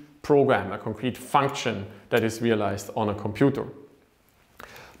concrete program, a concrete function that is realized on a computer.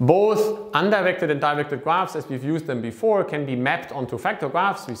 Both undirected and directed graphs, as we've used them before, can be mapped onto factor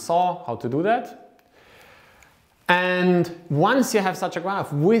graphs. We saw how to do that. And once you have such a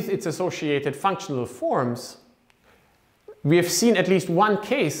graph with its associated functional forms, we have seen at least one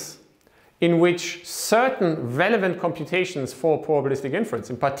case in which certain relevant computations for probabilistic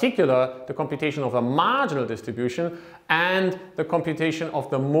inference, in particular the computation of a marginal distribution and the computation of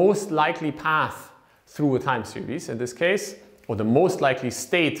the most likely path through a time series, in this case, or the most likely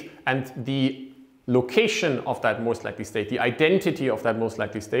state and the location of that most likely state, the identity of that most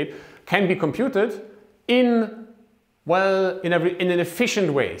likely state, can be computed in, well, in an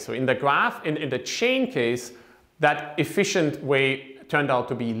efficient way. So in the graph, in the chain case, that efficient way turned out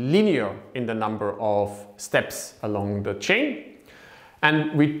to be linear in the number of steps along the chain.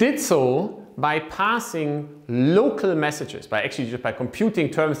 And we did so by passing local messages, by actually just by computing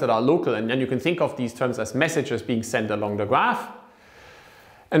terms that are local, and then you can think of these terms as messages being sent along the graph.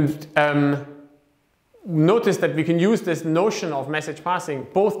 And notice that we can use this notion of message passing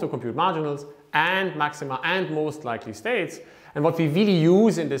both to compute marginals and maxima and most likely states. And what we really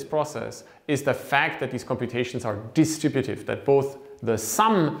use in this process is the fact that these computations are distributive, that both the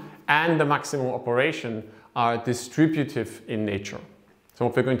sum and the maximum operation are distributive in nature. So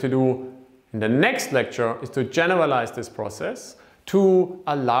what we're going to do in the next lecture is to generalize this process to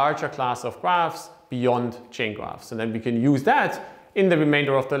a larger class of graphs beyond chain graphs. And then we can use that in the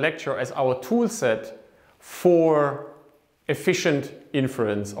remainder of the lecture as our tool set for efficient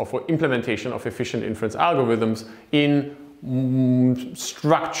inference, or for implementation of efficient inference algorithms in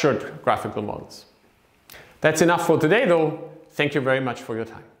structured graphical models. That's enough for today, though. Thank you very much for your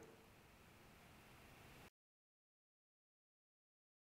time.